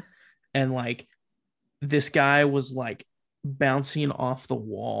Houston, and like this guy was like bouncing off the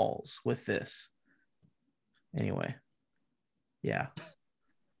walls with this. Anyway, yeah.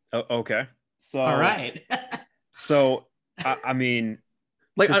 Oh, okay. So all right. So I mean,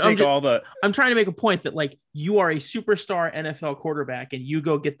 like I'm trying to make a point that like you are a superstar NFL quarterback and you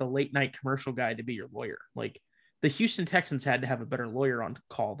go get the late night commercial guy to be your lawyer. Like the Houston Texans had to have a better lawyer on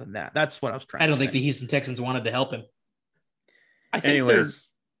call than that. That's what I was trying to say. I don't think the Houston Texans wanted to help him. I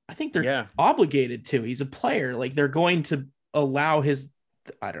think they're obligated to. He's a player. Like they're going to allow his,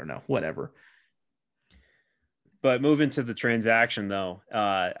 I don't know, whatever. But moving to the transaction though,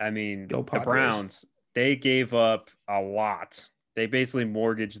 I mean, the Browns, they gave up a lot. They basically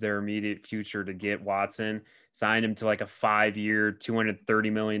mortgaged their immediate future to get Watson, signed him to like a 5-year,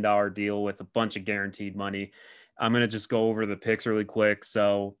 $230 million deal with a bunch of guaranteed money. I'm going to just go over the picks really quick.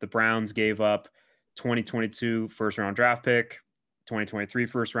 So the Browns gave up 2022 first round draft pick, 2023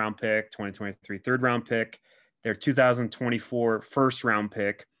 first round pick, 2023 third round pick, their 2024 first round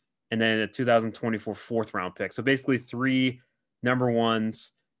pick, and then a 2024 fourth round pick. So basically 3 number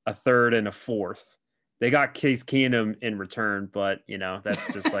ones, a third, and a fourth. They got Case Keenum in return, but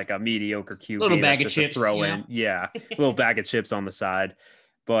that's just like a mediocre QB. Little bag of chips, throw in. Yeah, a little bag of chips on the side.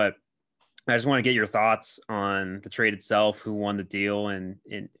 But I just want to get your thoughts on the trade itself, who won the deal, and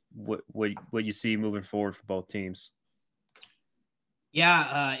what you see moving forward for both teams.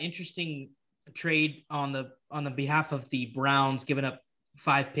 Yeah, interesting trade on the behalf of the Browns, giving up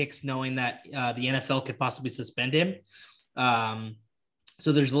 5 picks, knowing that the NFL could possibly suspend him.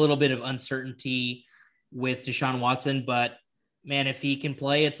 So there's a little bit of uncertainty with Deshaun Watson, but man, if he can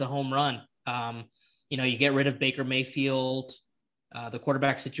play, it's a home run. You get rid of Baker Mayfield. The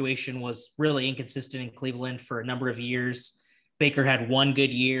quarterback situation was really inconsistent in Cleveland for a number of years. Baker had one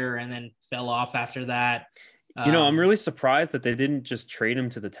good year and then fell off after that. I'm really surprised that they didn't just trade him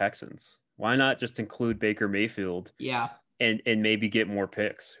to the Texans. Why not just include Baker Mayfield? Yeah. And maybe get more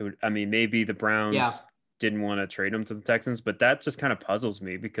picks. Maybe the Browns didn't want to trade him to the Texans, but that just kind of puzzles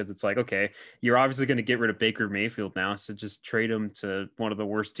me because it's like, okay, you're obviously going to get rid of Baker Mayfield now, so just trade him to one of the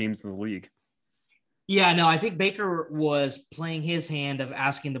worst teams in the league. Yeah, no, I think Baker was playing his hand of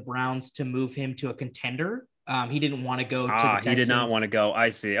asking the Browns to move him to a contender. He didn't want to go to the Texans. He did not want to go. I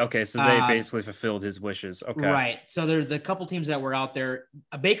see. Okay, so they basically fulfilled his wishes. Okay. Right. So there's the couple teams that were out there.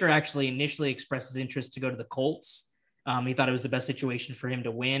 Baker actually initially expressed his interest to go to the Colts. He thought it was the best situation for him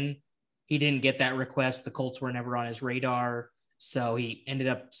to win. He didn't get that request. The Colts were never on his radar. So he ended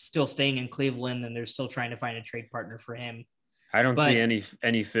up still staying in Cleveland, and they're still trying to find a trade partner for him. I don't see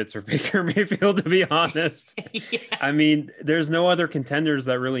any fits for Baker Mayfield, to be honest. Yeah. I mean, there's no other contenders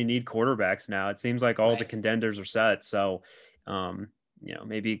that really need quarterbacks now. It seems like all the contenders are set. So,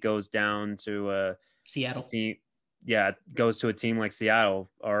 maybe it goes down to Seattle team. Yeah, it goes to a team like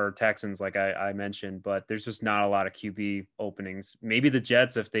Seattle or Texans, like I mentioned. But there's just not a lot of QB openings. Maybe the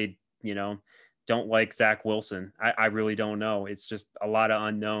Jets, if they don't like Zach Wilson. I really don't know. It's just a lot of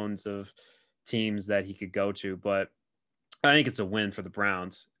unknowns of teams that he could go to. But I think it's a win for the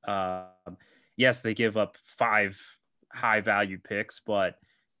Browns. Yes, they give up 5 high-value picks, but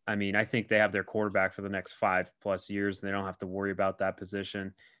I mean, I think they have their quarterback for the next 5+ years, and they don't have to worry about that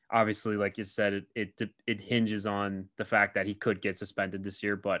position. Obviously, like you said, it hinges on the fact that he could get suspended this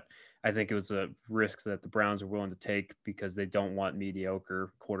year, but I think it was a risk that the Browns are willing to take because they don't want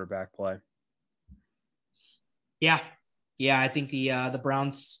mediocre quarterback play. Yeah, I think the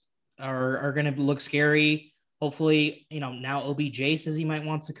Browns are going to look scary. Hopefully, now OBJ says he might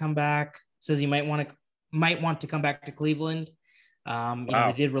want to come back. Says he might want to come back to Cleveland.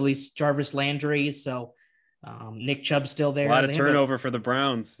 They did release Jarvis Landry, so Nick Chubb's still there. A lot of turnover for the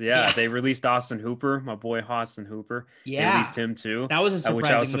Browns. Yeah, they released Austin Hooper, my boy Austin Hooper. Yeah, they released him too. That was a surprising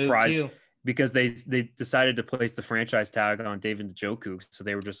which I was surprised move too, because they decided to place the franchise tag on David Njoku. So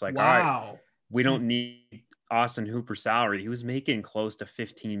they were just like, all right, we don't need Austin Hooper's salary. He was making close to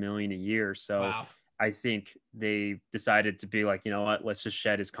 $15 million a year. So I think they decided to be like, you know what, let's just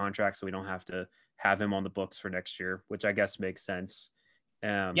shed his contract so we don't have to have him on the books for next year, which I guess makes sense.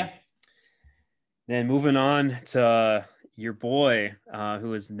 Then moving on to your boy,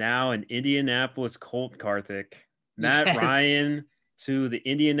 who is now an Indianapolis Colt, Karthik. Matt Ryan to the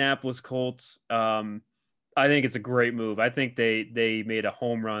Indianapolis Colts. I think it's a great move. I think they made a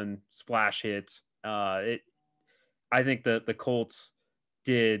home run splash hit. I think the Colts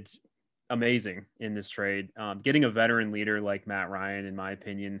did amazing in this trade. Getting a veteran leader like Matt Ryan, in my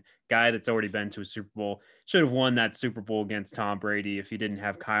opinion, guy that's already been to a Super Bowl, should have won that Super Bowl against Tom Brady if he didn't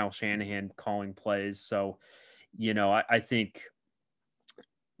have Kyle Shanahan calling plays. So, I think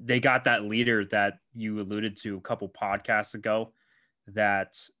they got that leader that you alluded to a couple podcasts ago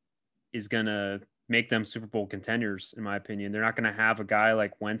that is going to make them Super Bowl contenders, in my opinion. They're not going to have a guy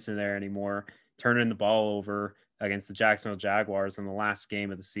like Wentz in there anymore, turning the ball over against the Jacksonville Jaguars in the last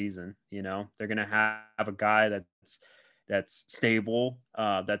game of the season. They're going to have a guy that's stable,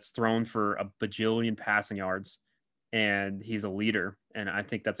 that's thrown for a bajillion passing yards, and he's a leader. And I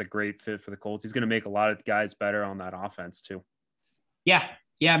think that's a great fit for the Colts. He's going to make a lot of guys better on that offense too. Yeah.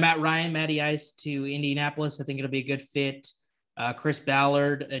 Matt Ryan, Matty Ice to Indianapolis. I think it'll be a good fit. Chris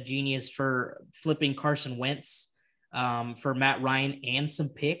Ballard, a genius for flipping Carson Wentz for Matt Ryan and some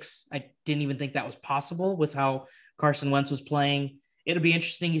picks. I didn't even think that was possible with how Carson Wentz was playing. It'll be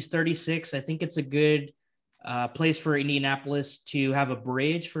interesting. He's 36. I think it's a good place for Indianapolis to have a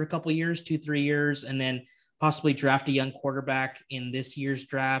bridge for a couple of years, 2-3 years, and then possibly draft a young quarterback in this year's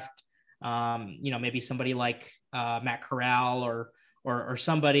draft. Maybe somebody like Matt Corral or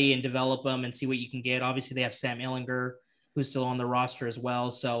somebody, and develop them and see what you can get. Obviously, they have Sam Ehlinger, who's still on the roster as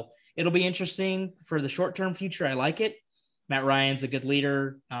well. So it'll be interesting for the short-term future. I like it. Matt Ryan's a good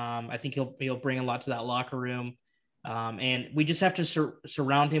leader. I think he'll bring a lot to that locker room. And we just have to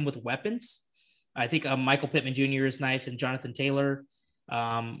surround him with weapons. I think Michael Pittman Jr. is nice, and Jonathan Taylor.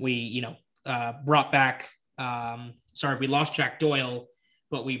 We brought back, we lost Jack Doyle,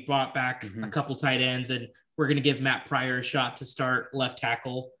 but we brought back a couple tight ends, and we're going to give Matt Pryor a shot to start left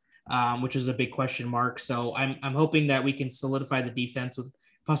tackle, which is a big question mark. So I'm hoping that we can solidify the defense with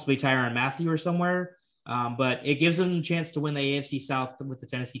possibly Tyrann Mathieu or somewhere. But it gives them a chance to win the AFC South with the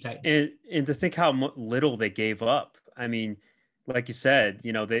Tennessee Titans. And to think how little they gave up. I mean, like you said,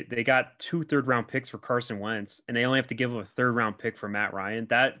 they got 2 third-round picks for Carson Wentz, and they only have to give up a 3rd-round pick for Matt Ryan.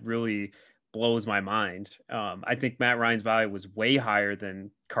 That really blows my mind. I think Matt Ryan's value was way higher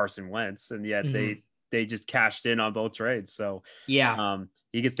than Carson Wentz, and yet they just cashed in on both trades. So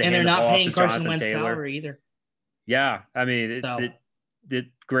he gets to hand the ball off to Jonathan Taylor. And they're not paying Carson Wentz salary either. Yeah, I mean, the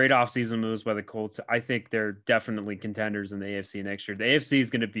great offseason moves by the Colts. I think they're definitely contenders in the AFC next year. The AFC is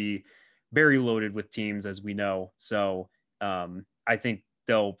going to be very loaded with teams, as we know. So I think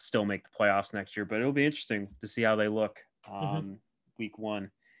they'll still make the playoffs next year, but it'll be interesting to see how they look week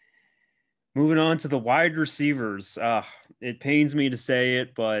 1. Moving on to the wide receivers. It pains me to say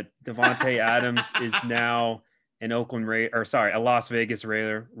it, but Davante Adams is now an a Las Vegas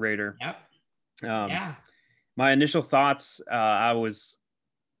Raider. Yep. My initial thoughts, I was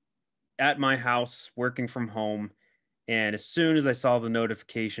at my house working from home, and as soon as I saw the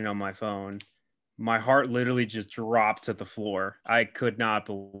notification on my phone, my heart literally just dropped to the floor. I could not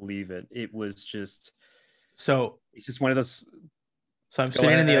believe it. It was just it's just one of those. So I'm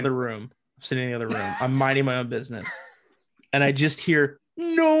sitting in the other room. I'm minding my own business, and I just hear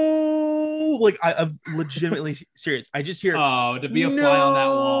no. Like I'm legitimately serious. I just hear to be a fly on that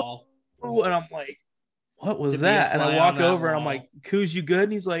wall, and I'm like, what was that? And I walk over and I'm like, Kuz, you good?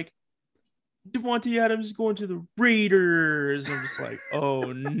 And he's like, Davante Adams is going to the Raiders. And I'm just like,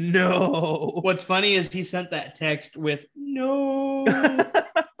 oh no. What's funny is he sent that text with no.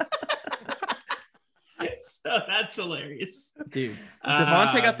 So that's hilarious. Dude,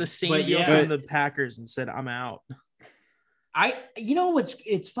 Davante got the same deal from the Packers and said, I'm out.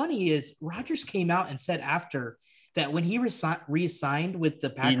 It's funny is Rodgers came out and said after that when he re-signed with the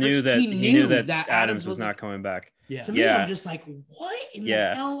Packers, he knew that Adams was not coming back. Yeah. To me, I'm just like, what in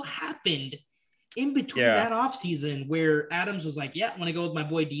the hell happened in between that offseason where Adams was like, I'm going to go with my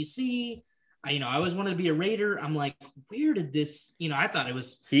boy DC. I always wanted to be a Raider. I'm like, where did this, I thought it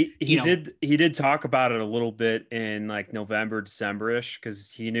was. He did talk about it a little bit in like November, December-ish,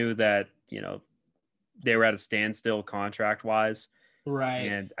 because he knew that, they were at a standstill contract-wise.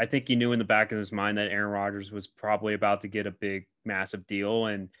 Right. And I think he knew in the back of his mind that Aaron Rodgers was probably about to get a big, massive deal.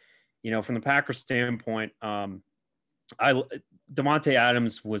 And, from the Packers standpoint, Davante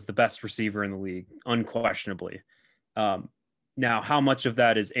Adams was the best receiver in the league, unquestionably. Now, how much of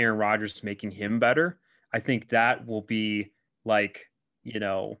that is Aaron Rodgers making him better? I think that will be like,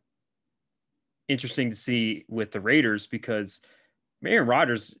 interesting to see with the Raiders because Aaron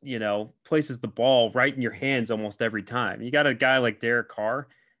Rodgers, places the ball right in your hands almost every time. You got a guy like Derek Carr.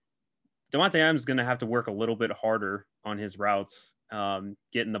 Davante Adams is going to have to work a little bit harder on his routes,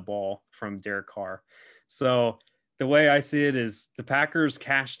 getting the ball from Derek Carr. So the way I see it is the Packers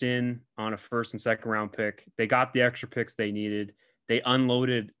cashed in on a 1st and 2nd round pick. They got the extra picks they needed. They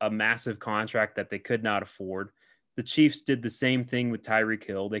unloaded a massive contract that they could not afford. the Chiefs did the same thing with Tyreek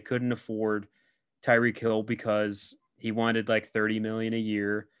Hill. They couldn't afford Tyreek Hill because he wanted like $30 million a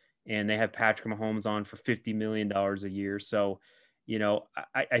year, and they have Patrick Mahomes on for $50 million a year. So,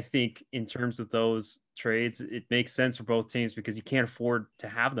 I think in terms of those trades, it makes sense for both teams because you can't afford to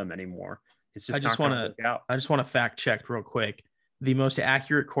have them anymore. It's just not going to work out. I just want to fact check real quick. The most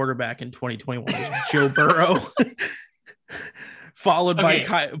accurate quarterback in 2021 is Joe Burrow, followed by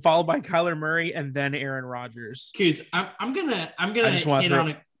Kyler Murray, and then Aaron Rodgers. Cuz I'm gonna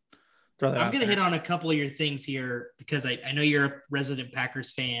hit on a couple of your things here because I know you're a resident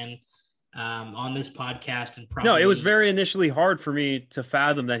Packers fan on this podcast, and probably no, it was very initially hard for me to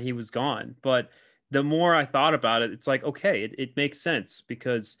fathom that he was gone, but the more I thought about it, it's like, okay, it makes sense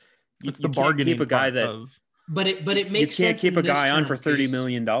because it's the bargaining keep a guy that of, but it makes sense. You can't keep a guy on for $30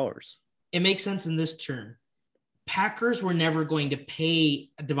 million. It makes sense in this term. Packers were never going to pay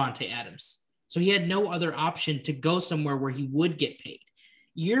Davante Adams, so he had no other option to go somewhere where he would get paid.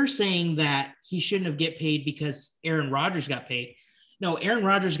 You're saying that he shouldn't have get paid because Aaron Rodgers got paid. No, Aaron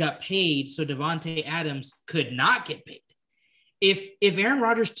Rodgers got paid, so Davante Adams could not get paid. If Aaron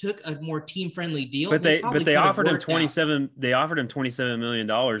Rodgers took a more team-friendly deal, but they offered him $27. They offered him $27 million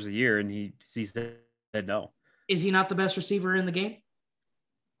a year, and he said no. Is he not the best receiver in the game?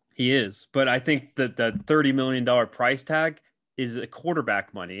 He is, but I think that the $30 million price tag is a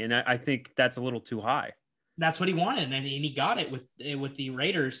quarterback money, and I think that's a little too high. That's what he wanted, and he got it with the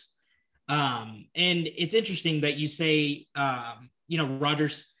Raiders. And it's interesting that you say,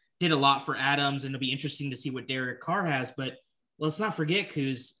 Rodgers did a lot for Adams, and it'll be interesting to see what Derek Carr has. But let's not forget,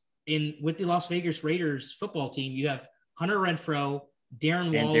 Kuz, with the Las Vegas Raiders football team, you have Hunter Renfrow,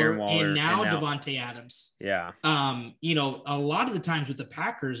 Darren Waller, and now Davante Adams. Yeah. A lot of the times with the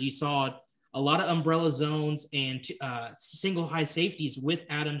Packers, you saw a lot of umbrella zones and single high safeties with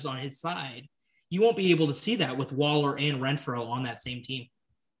Adams on his side. You won't be able to see that with Waller and Renfrow on that same team.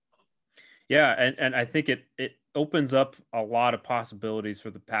 Yeah, and I think it opens up a lot of possibilities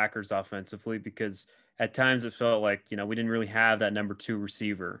for the Packers offensively because at times it felt like, we didn't really have that number 2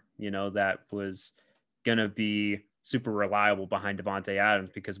 receiver, that was going to be super reliable behind Davante Adams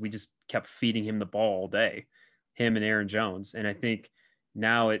because we just kept feeding him the ball all day, him and Aaron Jones. And I think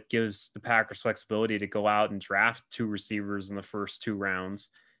now it gives the Packers flexibility to go out and draft 2 receivers in the first 2 rounds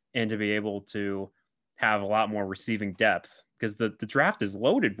and to be able to have a lot more receiving depth because the draft is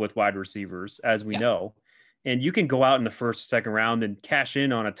loaded with wide receivers, as we know. And you can go out in the first or second round and cash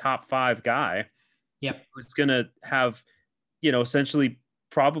in on a top 5 guy. Yep. Who's going to have, essentially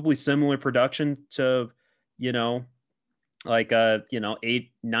probably similar production to, like a,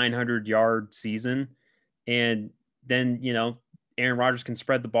 800-900 yard season. And then, Aaron Rodgers can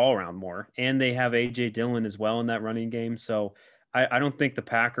spread the ball around more. And they have AJ Dillon as well in that running game. So I don't think the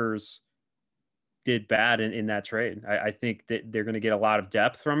Packers did bad in that trade. I think that they're going to get a lot of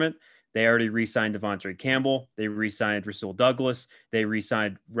depth from it. They already re-signed Devontae Campbell. They re-signed Rasul Douglas. They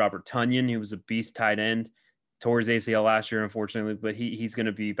re-signed Robert Tonyan, who was a beast tight end, tore his ACL last year, unfortunately, but he's going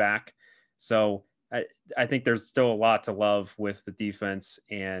to be back. So I think there's still a lot to love with the defense,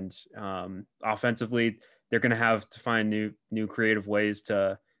 and offensively, they're going to have to find new creative ways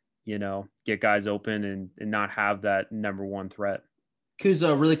to, get guys open and not have that number 1 threat.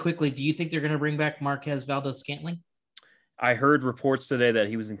 Kuzo, really quickly, do you think they're going to bring back Marquez Valdes-Scantling? I heard reports today that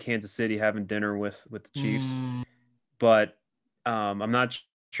he was in Kansas City having dinner with the Chiefs, but I'm not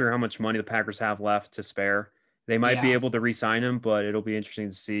sure how much money the Packers have left to spare. They might be able to re-sign him, but it'll be interesting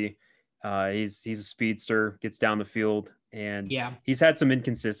to see. He's a speedster, gets down the field, and he's had some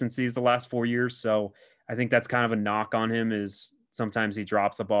inconsistencies the last 4 years. So I think that's kind of a knock on him is sometimes he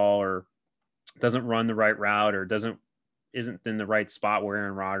drops the ball or doesn't run the right route or isn't in the right spot where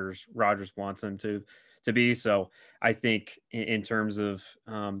Aaron Rodgers wants him to be. So I think in terms of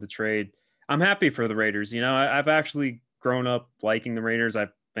the trade, I'm happy for the Raiders. I've actually grown up liking the Raiders.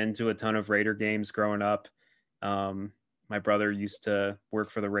 I've been to a ton of Raider games growing up. My brother used to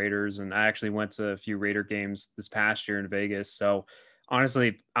work for the Raiders, and I actually went to a few Raider games this past year in Vegas. So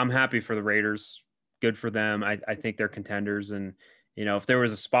honestly, I'm happy for the Raiders. Good for them. I think they're contenders. And, if there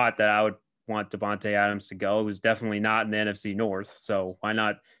was a spot that I would want Davante Adams to go, it was definitely not in the NFC North. So why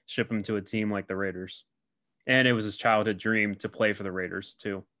not ship him to a team like the Raiders? And it was his childhood dream to play for the Raiders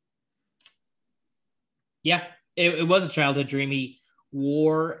too. Yeah, it was a childhood dream. He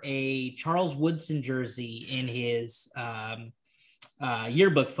wore a Charles Woodson jersey in his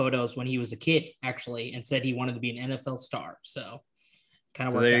yearbook photos when he was a kid, actually, and said he wanted to be an NFL star. So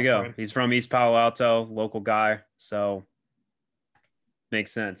kind of there you go. He's from East Palo Alto, local guy. So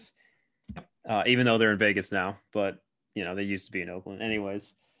makes sense. Even though they're in Vegas now, but they used to be in Oakland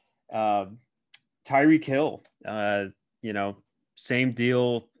anyways. Tyreek Hill, same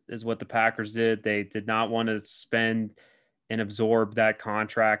deal as what the Packers did. They did not want to spend and absorb that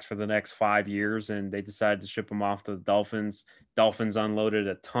contract for the next 5 years, and they decided to ship him off to the Dolphins. Dolphins unloaded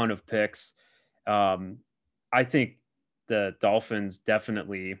a ton of picks. I think the Dolphins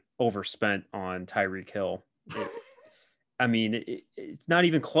definitely overspent on Tyreek Hill. It's not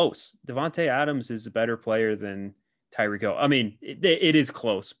even close. Devontae Adams is a better player than Tyreek Hill. I mean, it is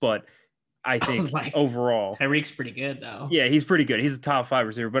close, but I think overall Tyreek's pretty good though. Yeah, he's pretty good. He's a top 5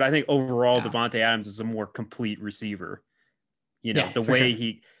 receiver, but I think overall Devontae Adams is a more complete receiver. The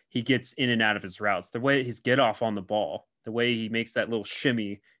way he gets in and out of his routes, the way his get off on the ball, the way he makes that little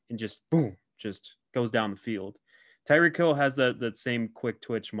shimmy and just boom, just goes down the field. Tyreek Hill has the same quick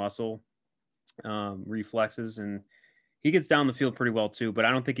twitch muscle reflexes, and he gets down the field pretty well too, but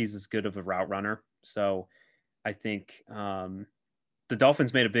I don't think he's as good of a route runner. So I think the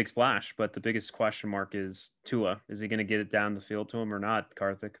Dolphins made a big splash, but the biggest question mark is Tua. Is he going to get it down the field to him or not,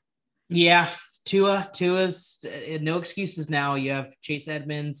 Karthik? Yeah, Tua's no excuses now. You have Chase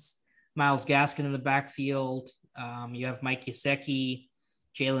Edmonds, Myles Gaskin in the backfield. You have Mike Gesicki,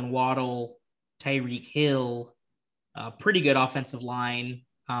 Jalen Waddle, Tyreek Hill. Pretty good offensive line.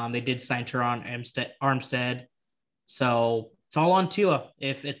 They did sign Teron Armstead. So it's all on Tua.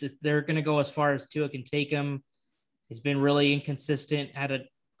 If they're going to go as far as Tua can take him. He's been really inconsistent, had an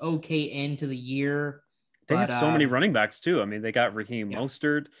okay end to the year. They have so many running backs too. I mean, they got Raheem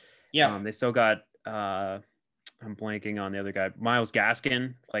Mostert. Yeah. They still got I'm blanking on the other guy, Myles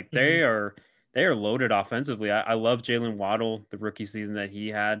Gaskin. Like they are loaded offensively. I love Jalen Waddle, the rookie season that he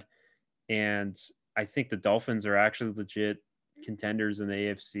had. And I think the Dolphins are actually legit contenders in the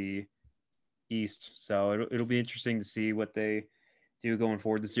AFC East. So it'll be interesting to see what they do going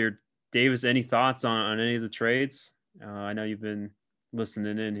forward this year. Davis, any thoughts on any of the trades? I know you've been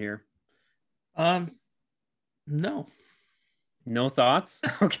listening in here. No thoughts.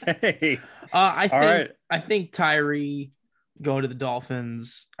 Okay. I think Tyree going to the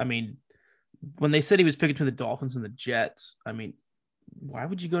Dolphins. I mean, when they said he was picking between the Dolphins and the Jets, I mean, why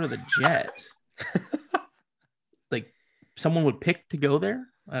would you go to the Jets? Like someone would pick to go there.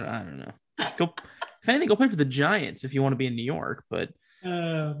 I don't know. If anything, go play for the Giants if you want to be in New York. But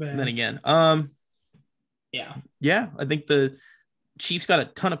then again, yeah, I think the Chiefs got a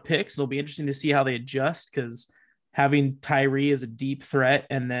ton of picks. It'll be interesting to see how they adjust because having Tyree as a deep threat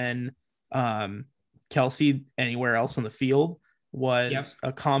and then Kelsey anywhere else on the field was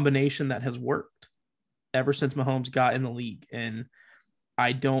a combination that has worked ever since Mahomes got in the league. And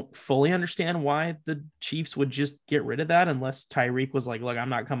I don't fully understand why the Chiefs would just get rid of that unless Tyreek was like, look, I'm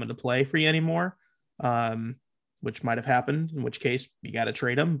not coming to play for you anymore, which might have happened, in which case you got to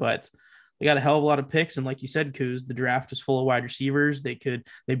trade him. But they got a hell of a lot of picks. And like you said, Kuz, the draft is full of wide receivers. They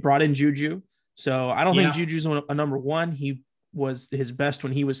brought in Juju. So I don't think Juju's a number one. He was his best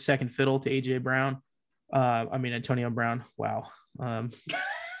when he was second fiddle to AJ Brown. Antonio Brown. Wow.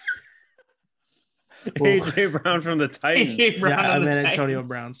 AJ Brown from the Titans. Antonio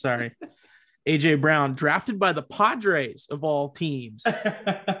Brown. Sorry. AJ Brown, drafted by the Padres of all teams.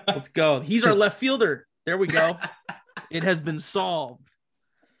 Let's go. He's our left fielder. There we go. It has been solved.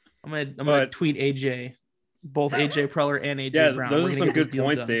 I'm gonna tweet AJ, both AJ Preller and AJ Brown. Those are some good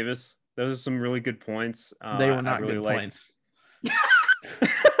points, Davis. Those are some really good points. They were not really good points.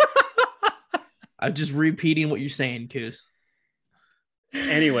 I'm just repeating what you're saying, Kuz.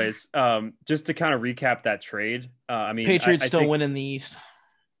 Anyways, just to kind of recap that trade. Patriots still winning the East.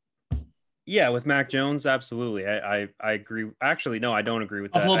 Yeah, with Mac Jones, absolutely. I agree. Actually, no, I don't agree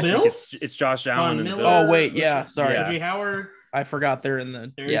with that. Buffalo Bills? It's Josh Allen and the Bills. Oh wait, yeah, sorry. Andrew Howard. I forgot they're in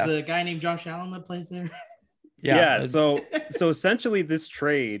the. There's a guy named Josh Allen that plays there. So essentially, this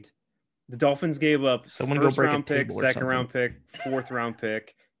trade, the Dolphins gave up first round pick, second round pick, fourth round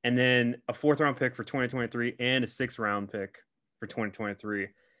pick, and then a fourth round pick for 2023 and a sixth round pick for 2023.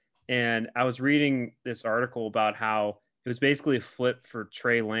 And I was reading this article about how it was basically a flip for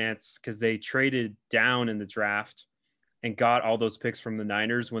Trey Lance because they traded down in the draft and got all those picks from the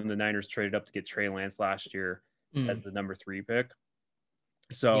Niners when the Niners traded up to get Trey Lance last year as the number 3 pick.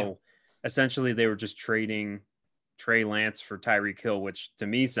 So essentially they were just trading Trey Lance for Tyreek Hill, which to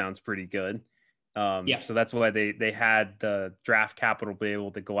me sounds pretty good. So that's why they had the draft capital to be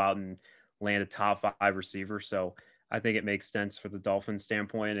able to go out and land a top 5 receiver. So I think it makes sense for the Dolphins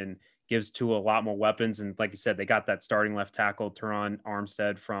standpoint and gives Tua a lot more weapons. And like you said, they got that starting left tackle, Teron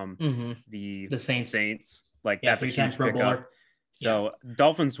Armstead from the Saints. Like that's a huge pickup. So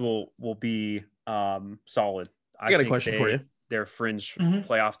Dolphins will be solid. I got a question for you. They're a fringe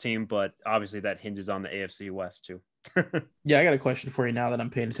playoff team, but obviously that hinges on the AFC West too. Yeah, I got a question for you now that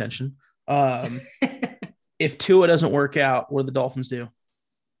I'm paying attention. If Tua doesn't work out, what do the Dolphins do?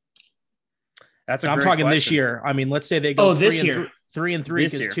 That's I'm talking this year. I mean, let's say they go 3-3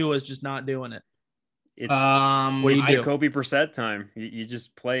 because Tua's just not doing it. It's what do you do? Jacoby Brissett time. You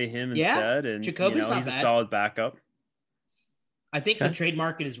just play him instead, and Jacoby's he's a solid backup. I think the trade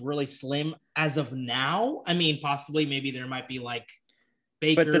market is really slim as of now. I mean, possibly maybe there might be like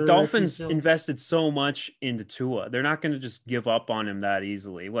Baker. But the Dolphins invested so much into Tua. They're not going to just give up on him that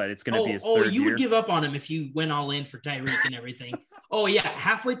easily. What? It's going to be his third year? Would give up on him if you went all in for Tyreek and everything. Oh, yeah.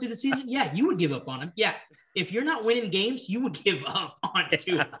 Halfway through the season, yeah, you would give up on him. Yeah. If you're not winning games, you would give up on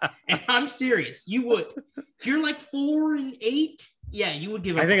Tua. And I'm serious. You would. If you're like 4-8, yeah, you would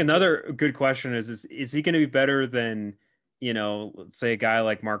give up. I think another good question is he going to be better than, let's say a guy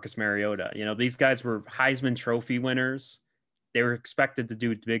like Marcus Mariota? These guys were Heisman Trophy winners. They were expected to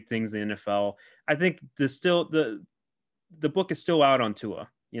do big things in the NFL. I think the book is still out on Tua.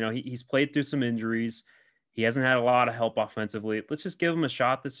 He's played through some injuries. He hasn't had a lot of help offensively. Let's just give him a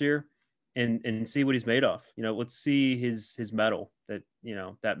shot this year and see what he's made of. Let's see his medal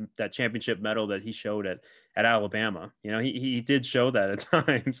that championship medal that he showed at Alabama. He did show that at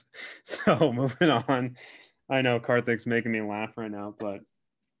times. So moving on. I know Karthik's making me laugh right now, but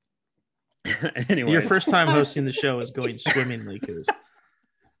anyway, your first time hosting the show is going swimmingly, Kuz.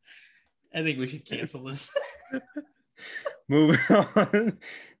 I think we should cancel this. Moving on.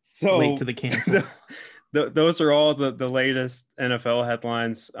 So late to the cancel. Those are all the latest NFL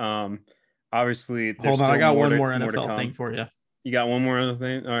headlines. Obviously, hold on, I got one more NFL thing for you. You got one more other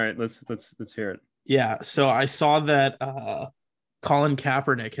thing? All right, let's hear it. Yeah, so I saw that Colin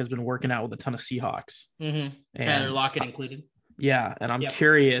Kaepernick has been working out with a ton of Seahawks. Mm-hmm. Tyler Lockett included. Yeah, and I'm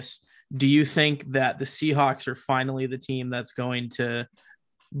curious, do you think that the Seahawks are finally the team that's going to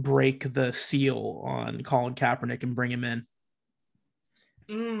break the seal on Colin Kaepernick and bring him in?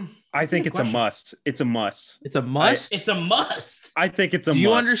 I think it's a must. It's a must. It's a must? It's a must. I think it's a must. Do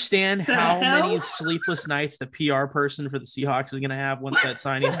you understand how many sleepless nights the PR person for the Seahawks is going to have once that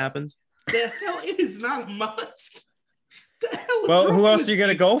signing happens? The hell, it is not a must. Well, who else are you going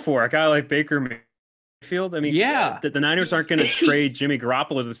to go for? A guy like Baker Mayfield? I mean, yeah. The Niners aren't going to trade Jimmy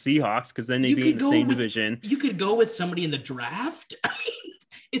Garoppolo to the Seahawks because then they'd be in the same division. You could go with somebody in the draft. I mean,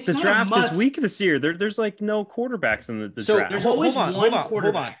 it's the draft is weak this year. There's like no quarterbacks in the draft. There's always one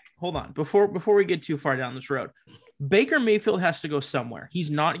quarterback. Hold on. Before we get too far down this road, Baker Mayfield has to go somewhere. He's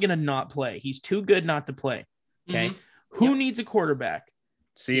not going to not play. He's too good not to play. Okay. Mm-hmm. Who needs a quarterback?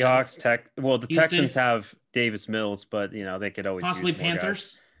 Seahawks, the Texans have Davis Mills, but they could always possibly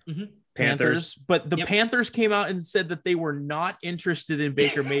Panthers. Mm-hmm. Panthers, but the Panthers came out and said that they were not interested in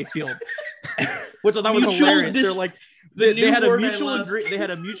Baker Mayfield, which I thought was hilarious. They're like they had a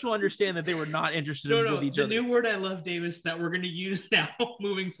mutual understanding that they were not interested with each other. The new word I love, Davis, that we're going to use now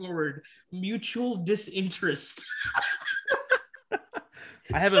moving forward: mutual disinterest.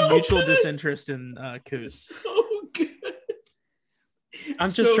 I have a mutual disinterest in Kuz. So good.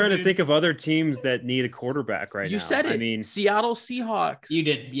 I'm just trying to think of other teams that need a quarterback right now. You said it. I mean, Seattle Seahawks. You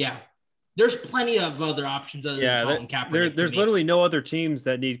did, yeah. There's plenty of other options other than Colin Kaepernick. There's literally no other teams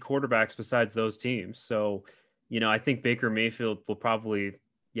that need quarterbacks besides those teams. So, I think Baker Mayfield will probably,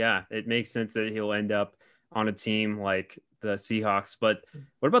 it makes sense that he'll end up on a team like the Seahawks. But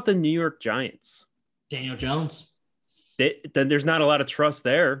what about the New York Giants? Daniel Jones. There's not a lot of trust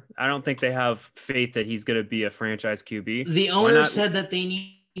there. I don't think they have faith that he's going to be a franchise QB. The owner said that they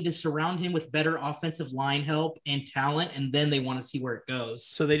need to surround him with better offensive line help and talent, and then they want to see where it goes.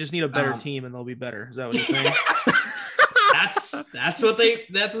 So they just need a better team, and they'll be better. Is that what you're saying? that's what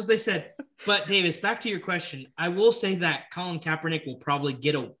they said. But Davis, back to your question. I will say that Colin Kaepernick will probably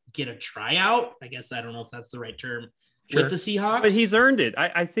get a tryout. I guess I don't know if that's the right term. Sure. With the Seahawks, but he's earned it.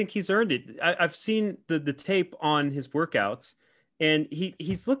 I think he's earned it. I've seen the tape on his workouts, and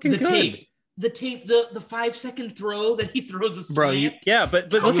he's looking good. The 5-second throw that he throws the slant.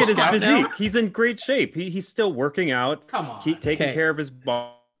 But look at his physique. Now? He's in great shape. He's still working out. Come on, taking care of his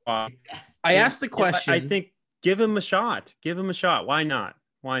body. I asked the question. I think give him a shot. Why not?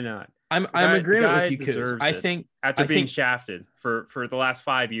 I'm agreeing with you, Kuz. I think after being shafted for the last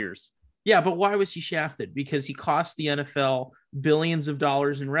 5 years. Yeah, but why was he shafted? Because he cost the NFL billions of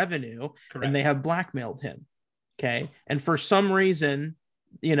dollars in revenue. Correct. And they have blackmailed him. Okay. And for some reason,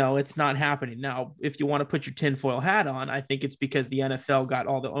 it's not happening. Now, if you want to put your tinfoil hat on, I think it's because the NFL got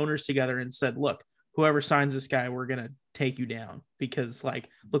all the owners together and said, look, whoever signs this guy, we're going to take you down because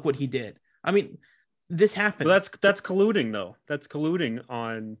look what he did. I mean, this happens. Well, that's colluding though. That's colluding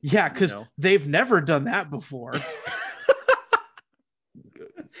on. Yeah. Cause they've never done that before.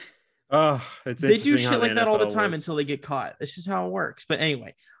 Oh, it's they do shit like that all the time until they get caught. That's just how it works. But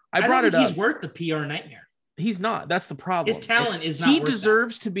anyway, I brought it up. He's worth the PR nightmare. He's not. That's the problem. His talent is not. He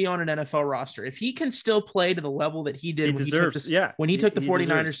deserves to be on an NFL roster. If he can still play to the level that he did when he took the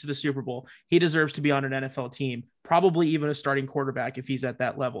 49ers to the Super Bowl, he deserves to be on an NFL team, probably even a starting quarterback if he's at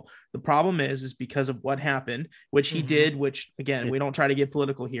that level. The problem is because of what happened, which he did, which again, we don't try to get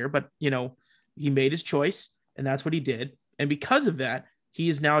political here, but he made his choice and that's what he did. And because of that, he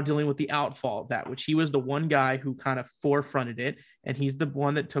is now dealing with the outfall of that, which he was the one guy who kind of forefronted it. And he's the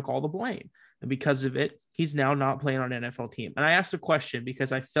one that took all the blame. And because of it, he's now not playing on an NFL team. And I asked a question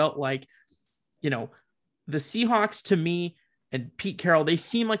because I felt like, the Seahawks to me and Pete Carroll, they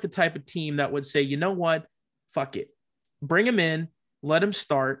seem like the type of team that would say, you know what, fuck it. Bring him in, let him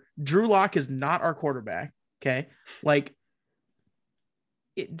start. Drew Lock is not our quarterback. Okay.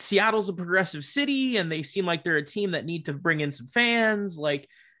 Seattle's a progressive city and they seem like they're a team that need to bring in some fans. I'm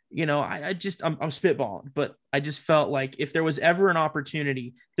spitballing, but I just felt like if there was ever an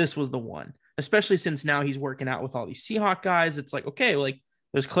opportunity, this was the one, especially since now he's working out with all these Seahawk guys. It's like, okay,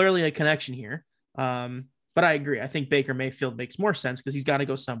 there's clearly a connection here. But I agree. I think Baker Mayfield makes more sense because he's got to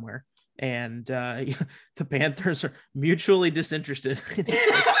go somewhere. And the Panthers are mutually disinterested.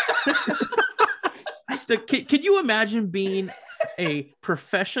 Can you imagine being a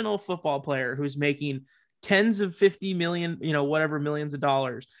professional football player who's making tens of 50 million, whatever millions of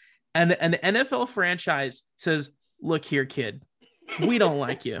dollars, and an NFL franchise says, look here, kid, we don't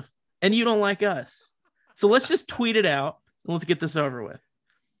like you and you don't like us. So let's just tweet it out and let's get this over with.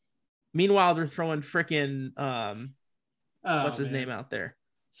 Meanwhile, they're throwing freaking, what's his name out there?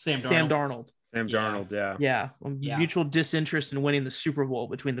 Sam Darnold. Sam Darnold, yeah. Yeah. Mutual disinterest in winning the Super Bowl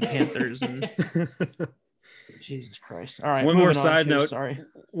between the Panthers and Jesus Christ. All right. One more side note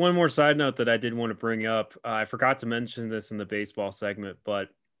that I did want to bring up. I forgot to mention this in the baseball segment, but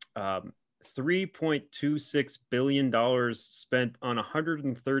 $3.26 billion spent on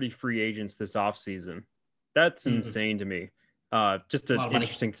 130 free agents this offseason. That's insane to me. Just an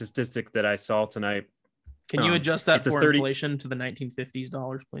interesting statistic that I saw tonight. Can you adjust that for inflation to the 1950s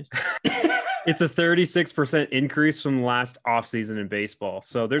dollars, please? It's a 36% increase from the last offseason in baseball.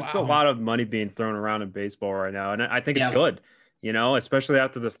 So there's a lot of money being thrown around in baseball right now. And I think it's good, especially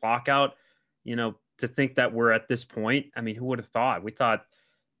after this lockout, to think that we're at this point. I mean, who would have thought? We thought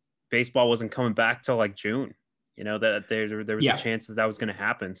baseball wasn't coming back till like June, that there was a chance that was going to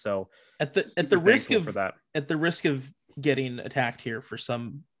happen. So at the risk of getting attacked here for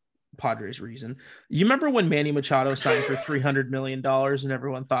some Padres reason. You remember when Manny Machado signed for $300 million and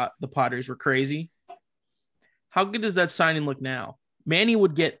everyone thought the Padres were crazy? How good does that signing look now? Manny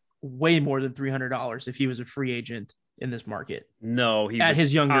would get way more than $300 if he was a free agent in this market. No,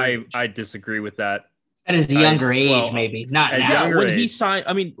 his younger age. I disagree with that. At his younger age, maybe not now. When he signed,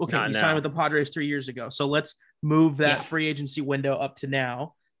 he signed with the Padres 3 years ago. So let's move that free agency window up to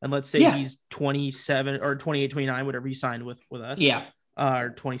now. And let's say he's 27 or 28, 29, whatever he signed with us. Yeah. Or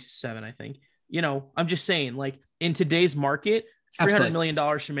 27, I think. I'm just saying, in today's market, $300 million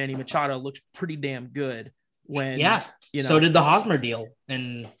for Manny Machado looks pretty damn good. When so did the Hosmer deal,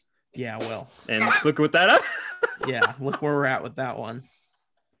 and and look with that. Look where we're at with that one.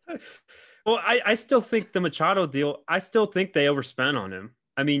 Well, I still think the Machado deal. I still think they overspent on him.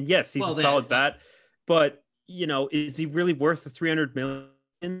 I mean, yes, he's a solid bat, but is he really worth the $300 million?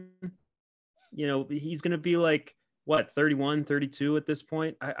 He's going to be like, what, 31, 32 at this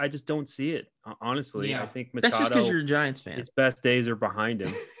point? I just don't see it, honestly. I think Machado, that's just because you're a Giants fan. His best days are behind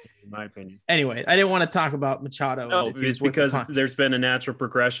him, in my opinion. Anyway, I didn't want to talk about Machado. No, it's because there's been a natural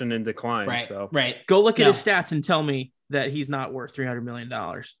progression in decline. Right. Go look at his stats and tell me that he's not worth $300 million.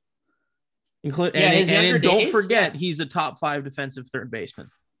 And don't forget, he's a top 5 defensive third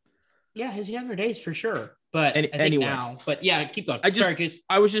baseman. Yeah, his younger days for sure. But I think now, keep going.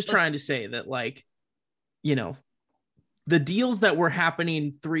 I was just trying to say that, the deals that were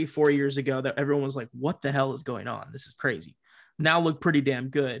happening 3-4 years ago that everyone was like, what the hell is going on? This is crazy. Now look pretty damn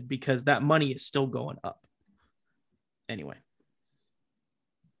good because that money is still going up. Anyway.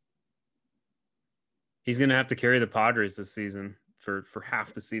 He's going to have to carry the Padres this season for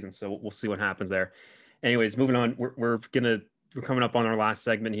half the season. So we'll see what happens there. Anyways, moving on. We're coming up on our last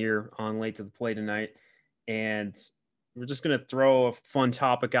segment here on Late to the Play tonight. And we're just going to throw a fun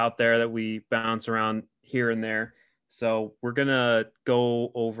topic out there that we bounce around here and there. So we're going to go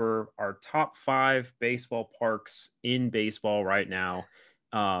over our top 5 baseball parks in baseball right now.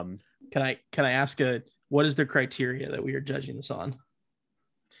 Can I ask what is the criteria that we are judging this on?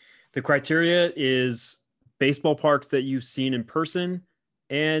 The criteria is baseball parks that you've seen in person.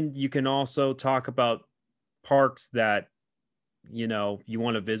 And you can also talk about parks that, you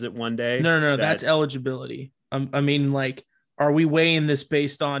want to visit one day. No. That's eligibility. are we weighing this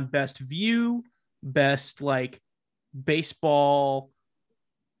based on best view, best like baseball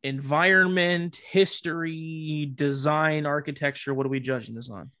environment, history, design, architecture? What are we judging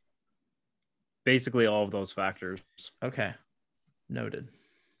this on? Basically all of those factors. Okay. Noted.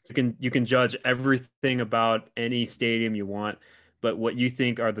 You can judge everything about any stadium you want, but what you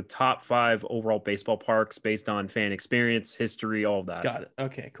think are the top 5 overall baseball parks based on fan experience, history, all of that. Got it.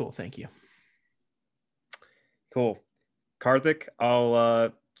 Okay, cool. Thank you. Cool. Karthik,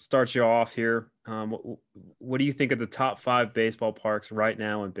 I'll start you off here. What do you think of the top 5 baseball parks right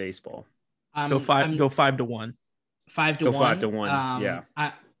now in baseball? Go 5 to 1. 5 to 1. Go 5 to 1. Yeah.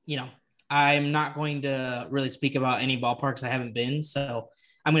 I'm not going to really speak about any ballparks I haven't been, so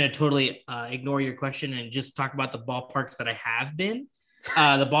I'm going to totally ignore your question and just talk about the ballparks that I have been.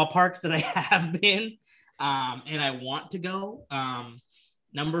 The ballparks that I have been and I want to go.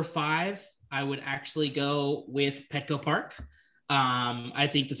 Number 5, I would actually go with Petco Park. I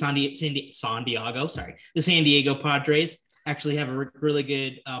think the San Diego Padres actually have a really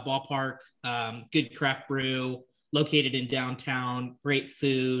good ballpark, good craft brew, located in downtown, great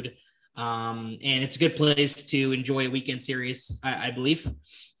food. And it's a good place to enjoy a weekend series, I believe.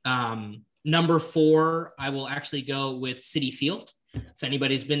 Number 4, I will actually go with Citi Field. If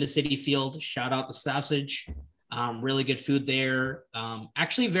anybody's been to Citi Field, shout out the sausage. Really good food there.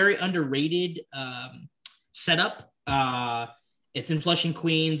 Actually very underrated setup. It's in Flushing,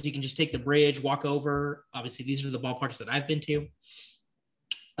 Queens. You can just take the bridge, walk over. Obviously, these are the ballparks that I've been to.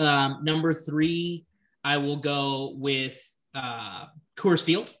 Number 3, I will go with Coors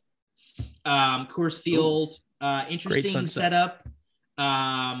Field. Coors Field, interesting setup,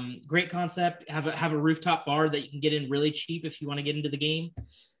 great concept. Have a rooftop bar that you can get in really cheap if you want to get into the game.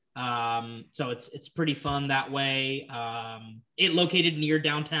 So it's pretty fun that way. It located near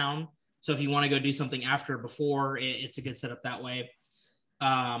downtown, so if you want to go do something after or before, it's a good setup that way.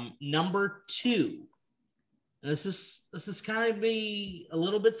 Number 2, this is kind of be a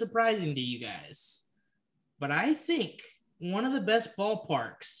little bit surprising to you guys, but I think one of the best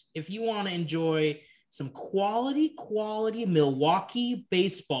ballparks, if you want to enjoy some quality Milwaukee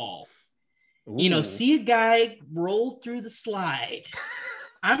baseball, Ooh. see a guy roll through the slide.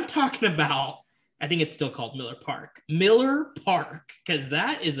 I'm talking about, I think it's still called Miller Park, because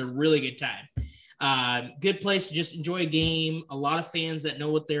that is a really good time. Good place to just enjoy a game. A lot of fans that know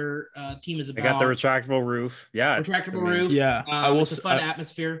what their team is about. They got the retractable roof. Yeah. Retractable roof. Yeah. It's a fun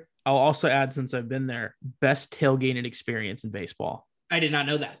atmosphere. I'll also add, since I've been there, best tailgating experience in baseball. I did not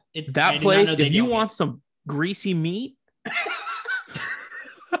know that. That place, if you want some greasy meat,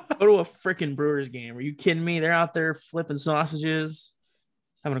 go to a freaking Brewers game. Are you kidding me? They're out there flipping sausages,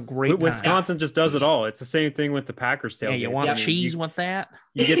 having a great time. Wisconsin just does it all. It's the same thing with the Packers tailgate. Yeah, you want cheese with that?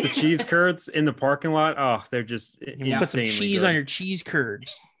 You get the cheese curds in the parking lot. Oh, they're just put some cheese on your cheese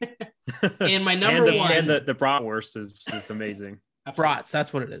curds. And my number one, and the bratwurst is just amazing. Brats,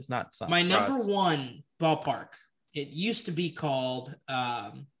 that's what it is, not sauce. My number 1 ballpark. It used to be called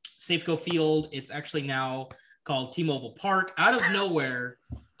Safeco Field. It's actually now called T-Mobile Park. Out of nowhere,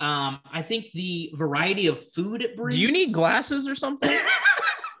 I think the variety of food it brings. Do you need glasses or something?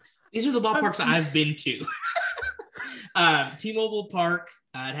 These are the ballparks I've been to. T-Mobile Park.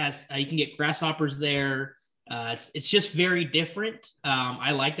 It has you can get grasshoppers there. It's just very different.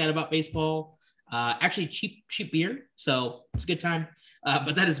 I like that about baseball. Actually, cheap beer, so it's a good time.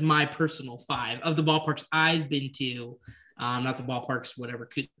 But that is my personal 5 of the ballparks I've been to. Not the ballparks, whatever.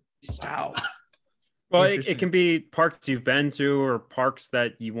 Wow. Well, it can be parks you've been to or parks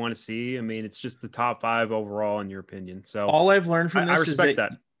that you want to see. I mean, it's just the top 5 overall, in your opinion. So all I've learned from this is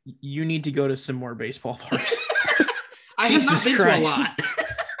that you need to go to some more baseball parks. I have not been to a lot.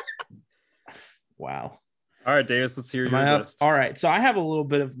 Wow. All right, Davis, let's hear your list. All right, so I have a little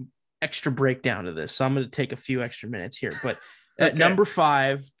bit of extra breakdown to this, so I'm going to take a few extra minutes here. But at number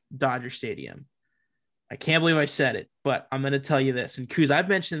 5, Dodger Stadium. I can't believe I said it, but I'm going to tell you this. And Kuz, I've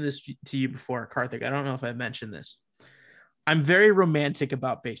mentioned this to you before, Karthik. I don't know if I've mentioned this. I'm very romantic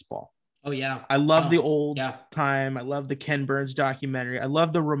about baseball. Oh, yeah. I love the old time. I love the Ken Burns documentary. I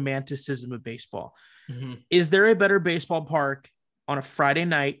love the romanticism of baseball. Mm-hmm. Is there a better baseball park on a Friday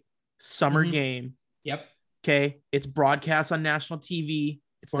night summer game? Yep. Okay. It's broadcast on national TV.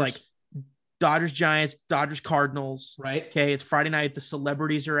 It's like Dodgers Giants, Dodgers Cardinals. Right. Okay. It's Friday night. The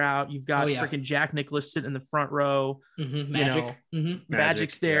celebrities are out. You've got freaking Jack Nicklaus sitting in the front row. Mm-hmm. Magic.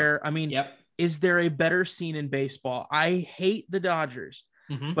 Magic's there. I mean, is there a better scene in baseball? I hate the Dodgers,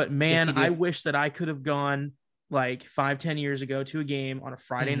 but man, I wish that I could have gone like 5-10 years ago to a game on a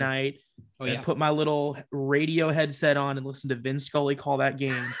Friday night and put my little radio headset on and listen to Vin Scully call that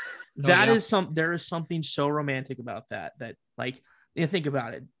game. There is something so romantic about that Like, you think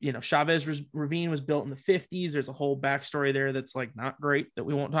about it, Chavez Ravine was built in the 50s. There's a whole backstory there that's like not great that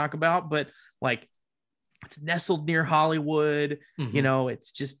we won't talk about, but like it's nestled near Hollywood. It's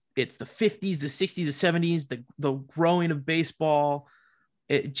the 50s, the 60s, the 70s, the growing of baseball.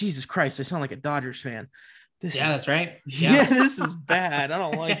 Jesus Christ, I sound like a Dodgers fan. That's right. Yeah, this is bad. I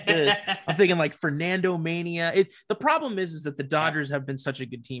don't like this. I'm thinking like Fernando Mania. The problem is that the Dodgers have been such a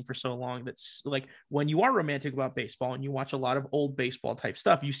good team for so long that's like when you are romantic about baseball and you watch a lot of old baseball type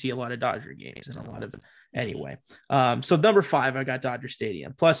stuff, you see a lot of Dodger games and a lot of anyway. So number 5, I got Dodger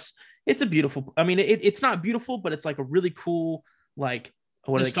Stadium. Plus, it's a beautiful. I mean, it's not beautiful, but it's like a really cool like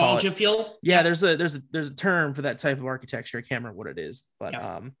what nostalgia do they call it? feel. Yeah, there's a term for that type of architecture. I can't remember what it is, but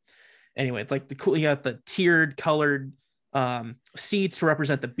anyway, it's like you got the tiered colored seats to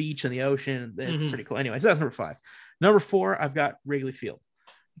represent the beach and the ocean. It's pretty cool. Anyway, so that's number 5. Number 4, I've got Wrigley Field.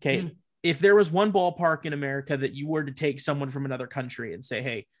 Okay. If there was one ballpark in America that you were to take someone from another country and say,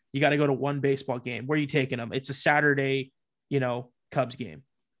 hey, you got to go to one baseball game, where are you taking them? It's a Saturday, Cubs game,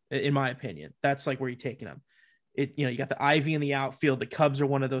 in my opinion. That's like where you're taking them. You got the Ivy in the outfield. The Cubs are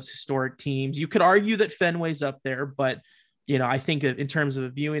one of those historic teams. You could argue that Fenway's up there, but I think that in terms of a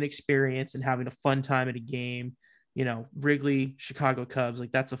viewing experience and having a fun time at a game, Wrigley, Chicago Cubs,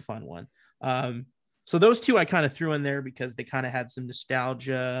 like that's a fun one. So those two I kind of threw in there because they kind of had some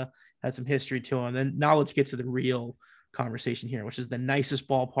nostalgia, had some history to them. And now let's get to the real conversation here, which is the nicest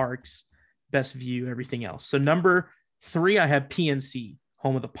ballparks, best view, everything else. So number 3, I have PNC,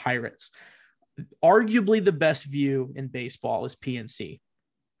 home of the Pirates. Arguably the best view in baseball is PNC.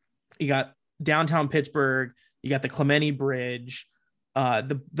 You got downtown Pittsburgh, you got the Clemente Bridge.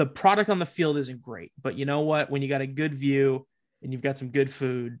 The product on the field isn't great, but you know what? When you got a good view and you've got some good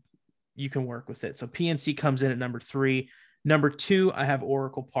food, you can work with it. So PNC comes in at number 3. Number 2, I have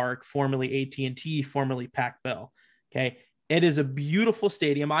Oracle Park, formerly AT&T, formerly Pac Bell. Okay. It is a beautiful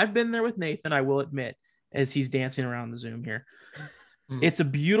stadium. I've been there with Nathan, I will admit, as he's dancing around the Zoom here. It's a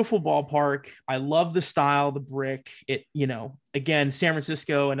beautiful ballpark. I love the style, the brick. Again, San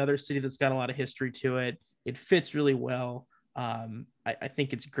Francisco, another city that's got a lot of history to it. It fits really well. I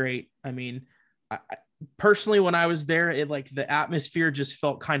think it's great. I mean, I personally, when I was there, the atmosphere just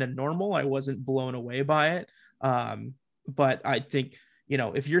felt kind of normal. I wasn't blown away by it. But I think,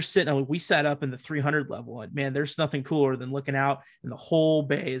 if you're sitting, we sat up in the 300 level, and man, there's nothing cooler than looking out and the whole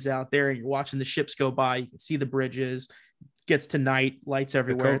bay is out there and you're watching the ships go by. You can see the bridges. Gets to night, lights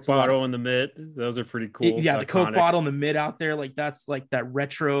everywhere. The Coke bottle in the mid, those are pretty cool. Yeah, the Coke bottle in the mid out there, like that's like that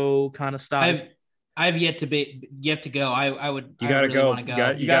retro kind of style. I've yet to go. I would. You gotta go.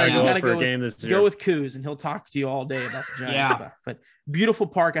 You gotta go for a game this year. Go with Kuz, and he'll talk to you all day about the Giants stuff. But beautiful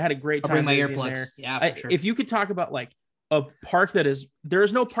park. I had a great time. I'll bring my earplugs. There. Yeah, for sure. If you could talk about like a park there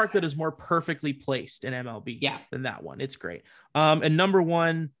is no park that is more perfectly placed in MLB than that one. It's great. And number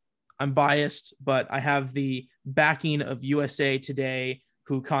 1, I'm biased, but I have the backing of USA Today,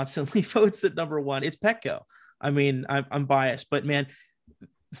 who constantly votes at number 1. It's Petco. I mean, I'm biased, but man,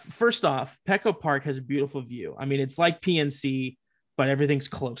 first off, Petco Park has a beautiful view. I mean, it's like PNC, but everything's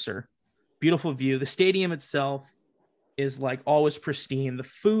closer. Beautiful view. The stadium itself is like always pristine. The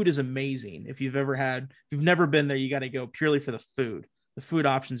food is amazing. If you've never been there, you got to go purely for the food. The food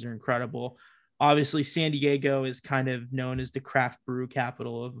options are incredible. Obviously, San Diego is kind of known as the craft brew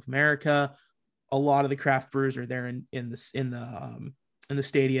capital of America. A lot of the craft brews are there in the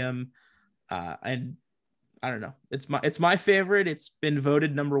stadium, and I don't know. It's my favorite. It's been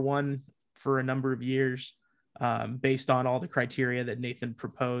voted number 1 for a number of years, based on all the criteria that Nathan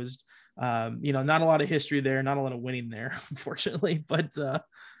proposed. Not a lot of history there, not a lot of winning there, unfortunately, but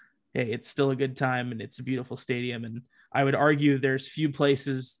hey, it's still a good time and it's a beautiful stadium. And I would argue there's few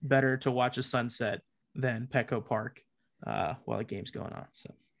places better to watch a sunset than Petco Park while the game's going on.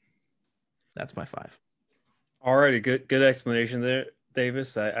 So that's my 5. All righty. Good explanation there,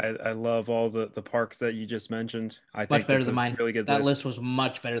 Davis. I love all the parks that you just mentioned. I think much better than mine. Really good. That list was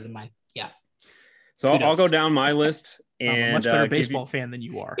much better than mine. Yeah. So I'll go down my list and I'm a much better baseball fan than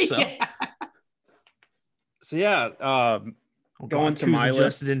you are. So going to my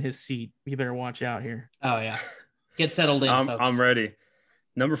list in his seat. You better watch out here. Oh yeah. Get settled in, folks. I'm ready.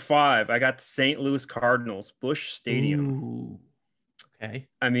 Number 5, I got the St. Louis Cardinals, Busch Stadium. Ooh. Okay.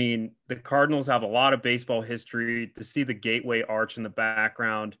 I mean, the Cardinals have a lot of baseball history. To see the Gateway Arch in the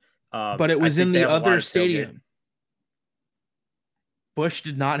background. But it was in the other stadium. Busch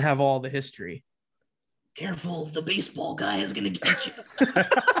did not have all the history. Careful, the baseball guy is going to get you.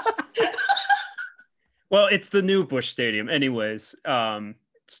 Well, it's the new Busch Stadium anyways.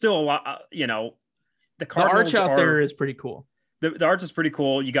 Still a lot, the Cardinals arch out there is pretty cool. The arch is pretty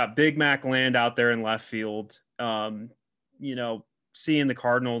cool. You got Big Mac Land out there in left field. seeing the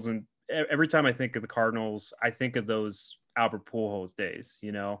Cardinals, and every time I think of the Cardinals, I think of those Albert Pujols days,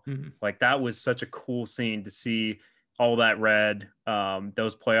 like that was such a cool scene to see all that red,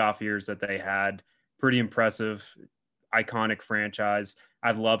 those playoff years that they had. Pretty impressive, iconic franchise.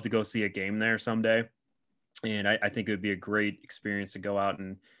 I'd love to go see a game there someday. And I think it would be a great experience to go out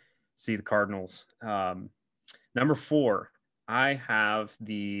and see the Cardinals. Number 4, I have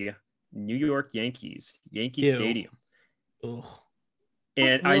the New York Yankees, Yankee Ew. Stadium. Ugh.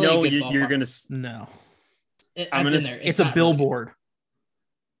 And Really I know good you're ballpark. going to. No. I've been there. It's a not really billboard. good.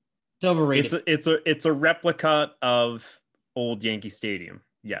 It's overrated. It's a replica of old Yankee Stadium.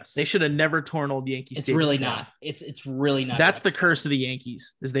 Yes. They should have never torn old Yankee It's Stadium. really down. not. It's really not. That's the curse of the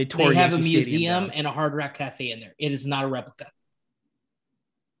Yankees, is they tore They have Yankee a Stadium museum down. and a Hard Rock Cafe in there. It is not a replica.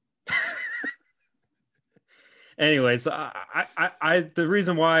 Anyways, I the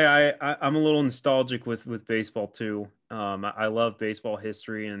reason why I'm a little nostalgic with baseball too. I love baseball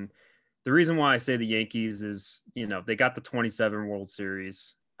history, and the reason why I say the Yankees is, they got the 27 World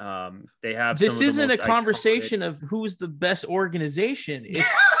Series. They have. This some of the isn't a most conversation of who's the best organization. It's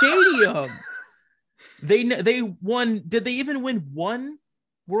stadium. They won. Did they even win one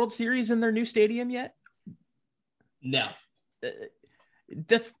World Series in their new stadium yet? No.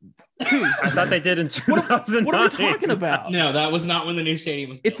 That's. I thought they did in 2009. What are we talking about? No, that was not when the new stadium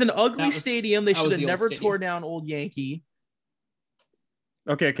was built. It's an ugly stadium. They that should was have the old never stadium. tore down old Yankee.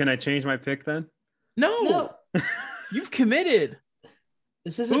 Okay, can I change my pick then? No. You've committed.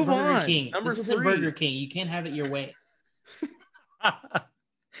 This isn't Move Burger on. King. Number This isn't 3. Burger King. You can't have it your way.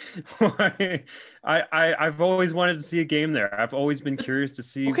 I've always wanted to see a game there. I've always been curious to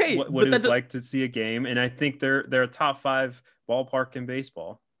see what it was like to see a game, and I think they're a top 5 ballpark in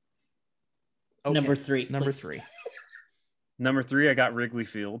baseball. Okay. Number 3. Number please. 3. Number 3, I got Wrigley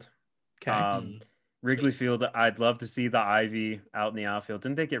Field. Okay. Wrigley Field. I'd love to see the ivy out in the outfield.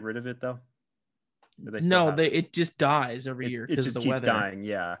 Didn't they get rid of it though? It just dies every year because of the keeps weather. dying.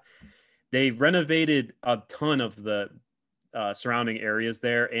 Yeah, they renovated a ton of the surrounding areas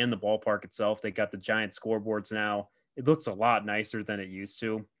there and the ballpark itself. They got the giant scoreboards now. It looks a lot nicer than it used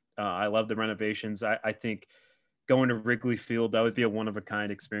to. I love the renovations. I think going to Wrigley Field, that would be a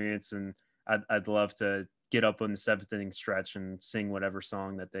one-of-a-kind experience, and I'd love to get up on the 7th inning stretch and sing whatever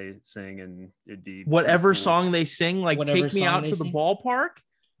song that they sing, and it'd be whatever cool. song they sing, like Whatever take me song out they to the sing? ballpark.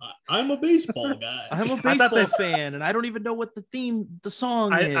 I'm a baseball guy. I'm a baseball fan, and I don't even know what the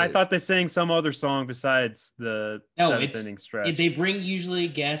song is. I thought they sang some other song besides the 7th inning stretch. They bring usually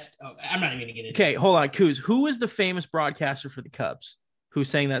guests. Oh, I'm not even gonna get into Okay, hold on, Kuz. Who is the famous broadcaster for the Cubs who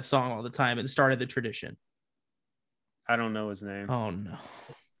sang that song all the time and started the tradition? I don't know his name. Oh no.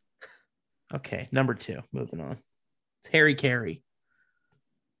 Okay, number 2. Moving on. It's Harry Carey.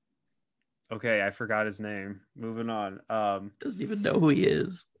 Okay, I forgot his name. Moving on. Doesn't even know who he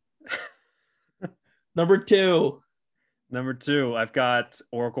is. Number 2. Number 2, I've got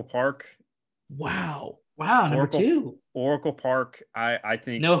Oracle Park. Wow. Wow, number 2. Oracle Park, I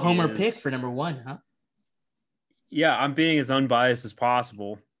think No homer pick for number 1, huh? Yeah, I'm being as unbiased as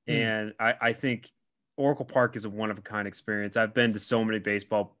possible. And I think Oracle Park is a one-of-a-kind experience. I've been to so many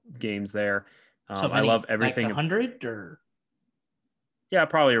baseball games there. I love everything. Like 100 or? Yeah,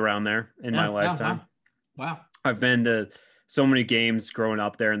 probably around there in my lifetime. Wow. I've been to so many games growing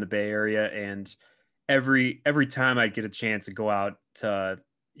up there in the Bay Area, and every time I get a chance to go out to,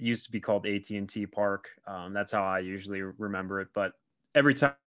 it used to be called AT&T Park. That's how I usually remember it. But every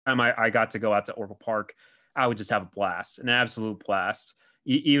time I got to go out to Oracle Park, I would just have a blast, an absolute blast.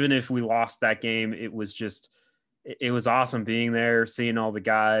 Even if we lost that game, it was awesome being there, seeing all the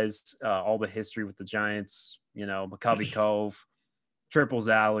guys, all the history with the Giants, McCovey Cove, Triples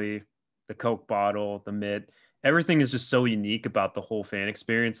Alley, the Coke bottle, the mitt. Everything is just so unique about the whole fan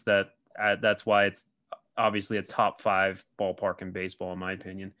experience that's why it's obviously a top 5 ballpark in baseball, in my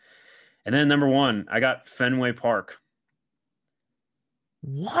opinion. And then number 1, I got Fenway Park.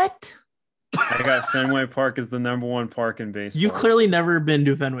 What? I got Fenway Park as the number 1 park in baseball. You've clearly never been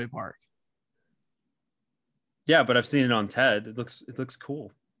to Fenway Park. Yeah, but I've seen it on TED. It looks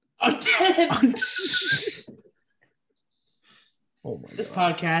cool. On TED. Oh my This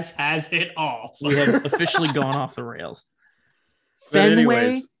God. podcast has it all. We have officially gone off the rails. But Fenway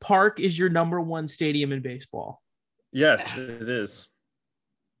anyways. Park is your number 1 stadium in baseball. Yes, it is.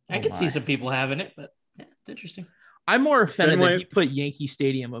 I could see some people having it, but yeah, it's interesting. I'm more offended Fenway- that he put Yankee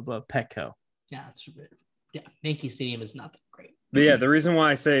Stadium above Petco. Yeah, Yankee Stadium is not that great. But yeah, the reason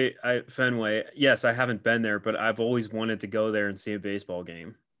why I say Fenway, yes, I haven't been there, but I've always wanted to go there and see a baseball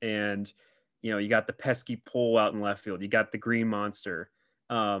game. And, you got the pesky pole out in left field. You got the green monster.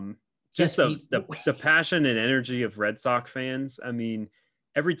 just the passion and energy of Red Sox fans. I mean,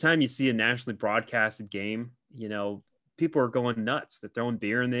 every time you see a nationally broadcasted game, you know, people are going nuts. They're throwing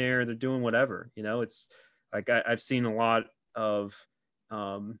beer in there. They're doing whatever, you know. It's like I've seen a lot of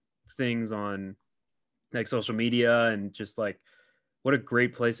things on like social media and just like what a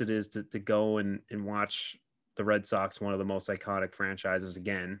great place it is to go and watch the Red Sox, one of the most iconic franchises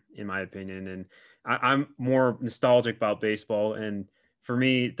again, in my opinion. And I'm more nostalgic about baseball. And for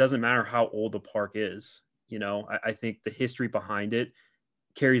me, it doesn't matter how old the park is. You know, I think the history behind it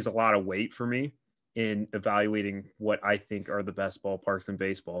carries a lot of weight for me in evaluating what I think are the best ballparks in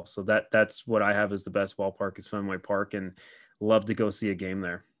baseball. So that's what I have as the best ballpark is Fenway Park, and love to go see a game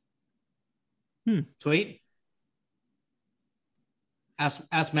there. Sweet.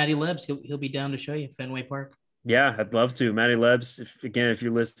 Ask Matty Lebs. He'll be down to show you Fenway Park. Yeah, I'd love to. Matty Lebs, if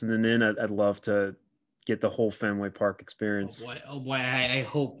you're listening in, I'd love to get the whole Fenway Park experience. Oh boy, I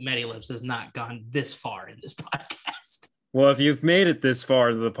hope Matty Lebs has not gone this far in this podcast. Well, if you've made it this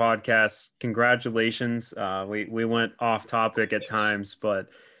far to the podcast, congratulations. We went off topic at times, but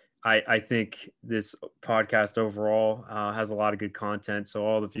I think this podcast overall has a lot of good content. So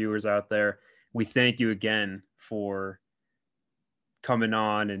all the viewers out there, we thank you again for coming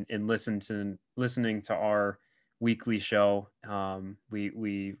on and listening to our weekly show.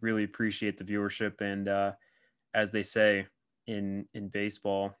 We really appreciate the viewership, and as they say in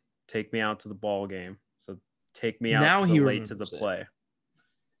baseball, take me out to the ball game. So take me out to the late to the play.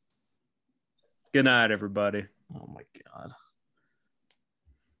 Good night, everybody. Oh my God.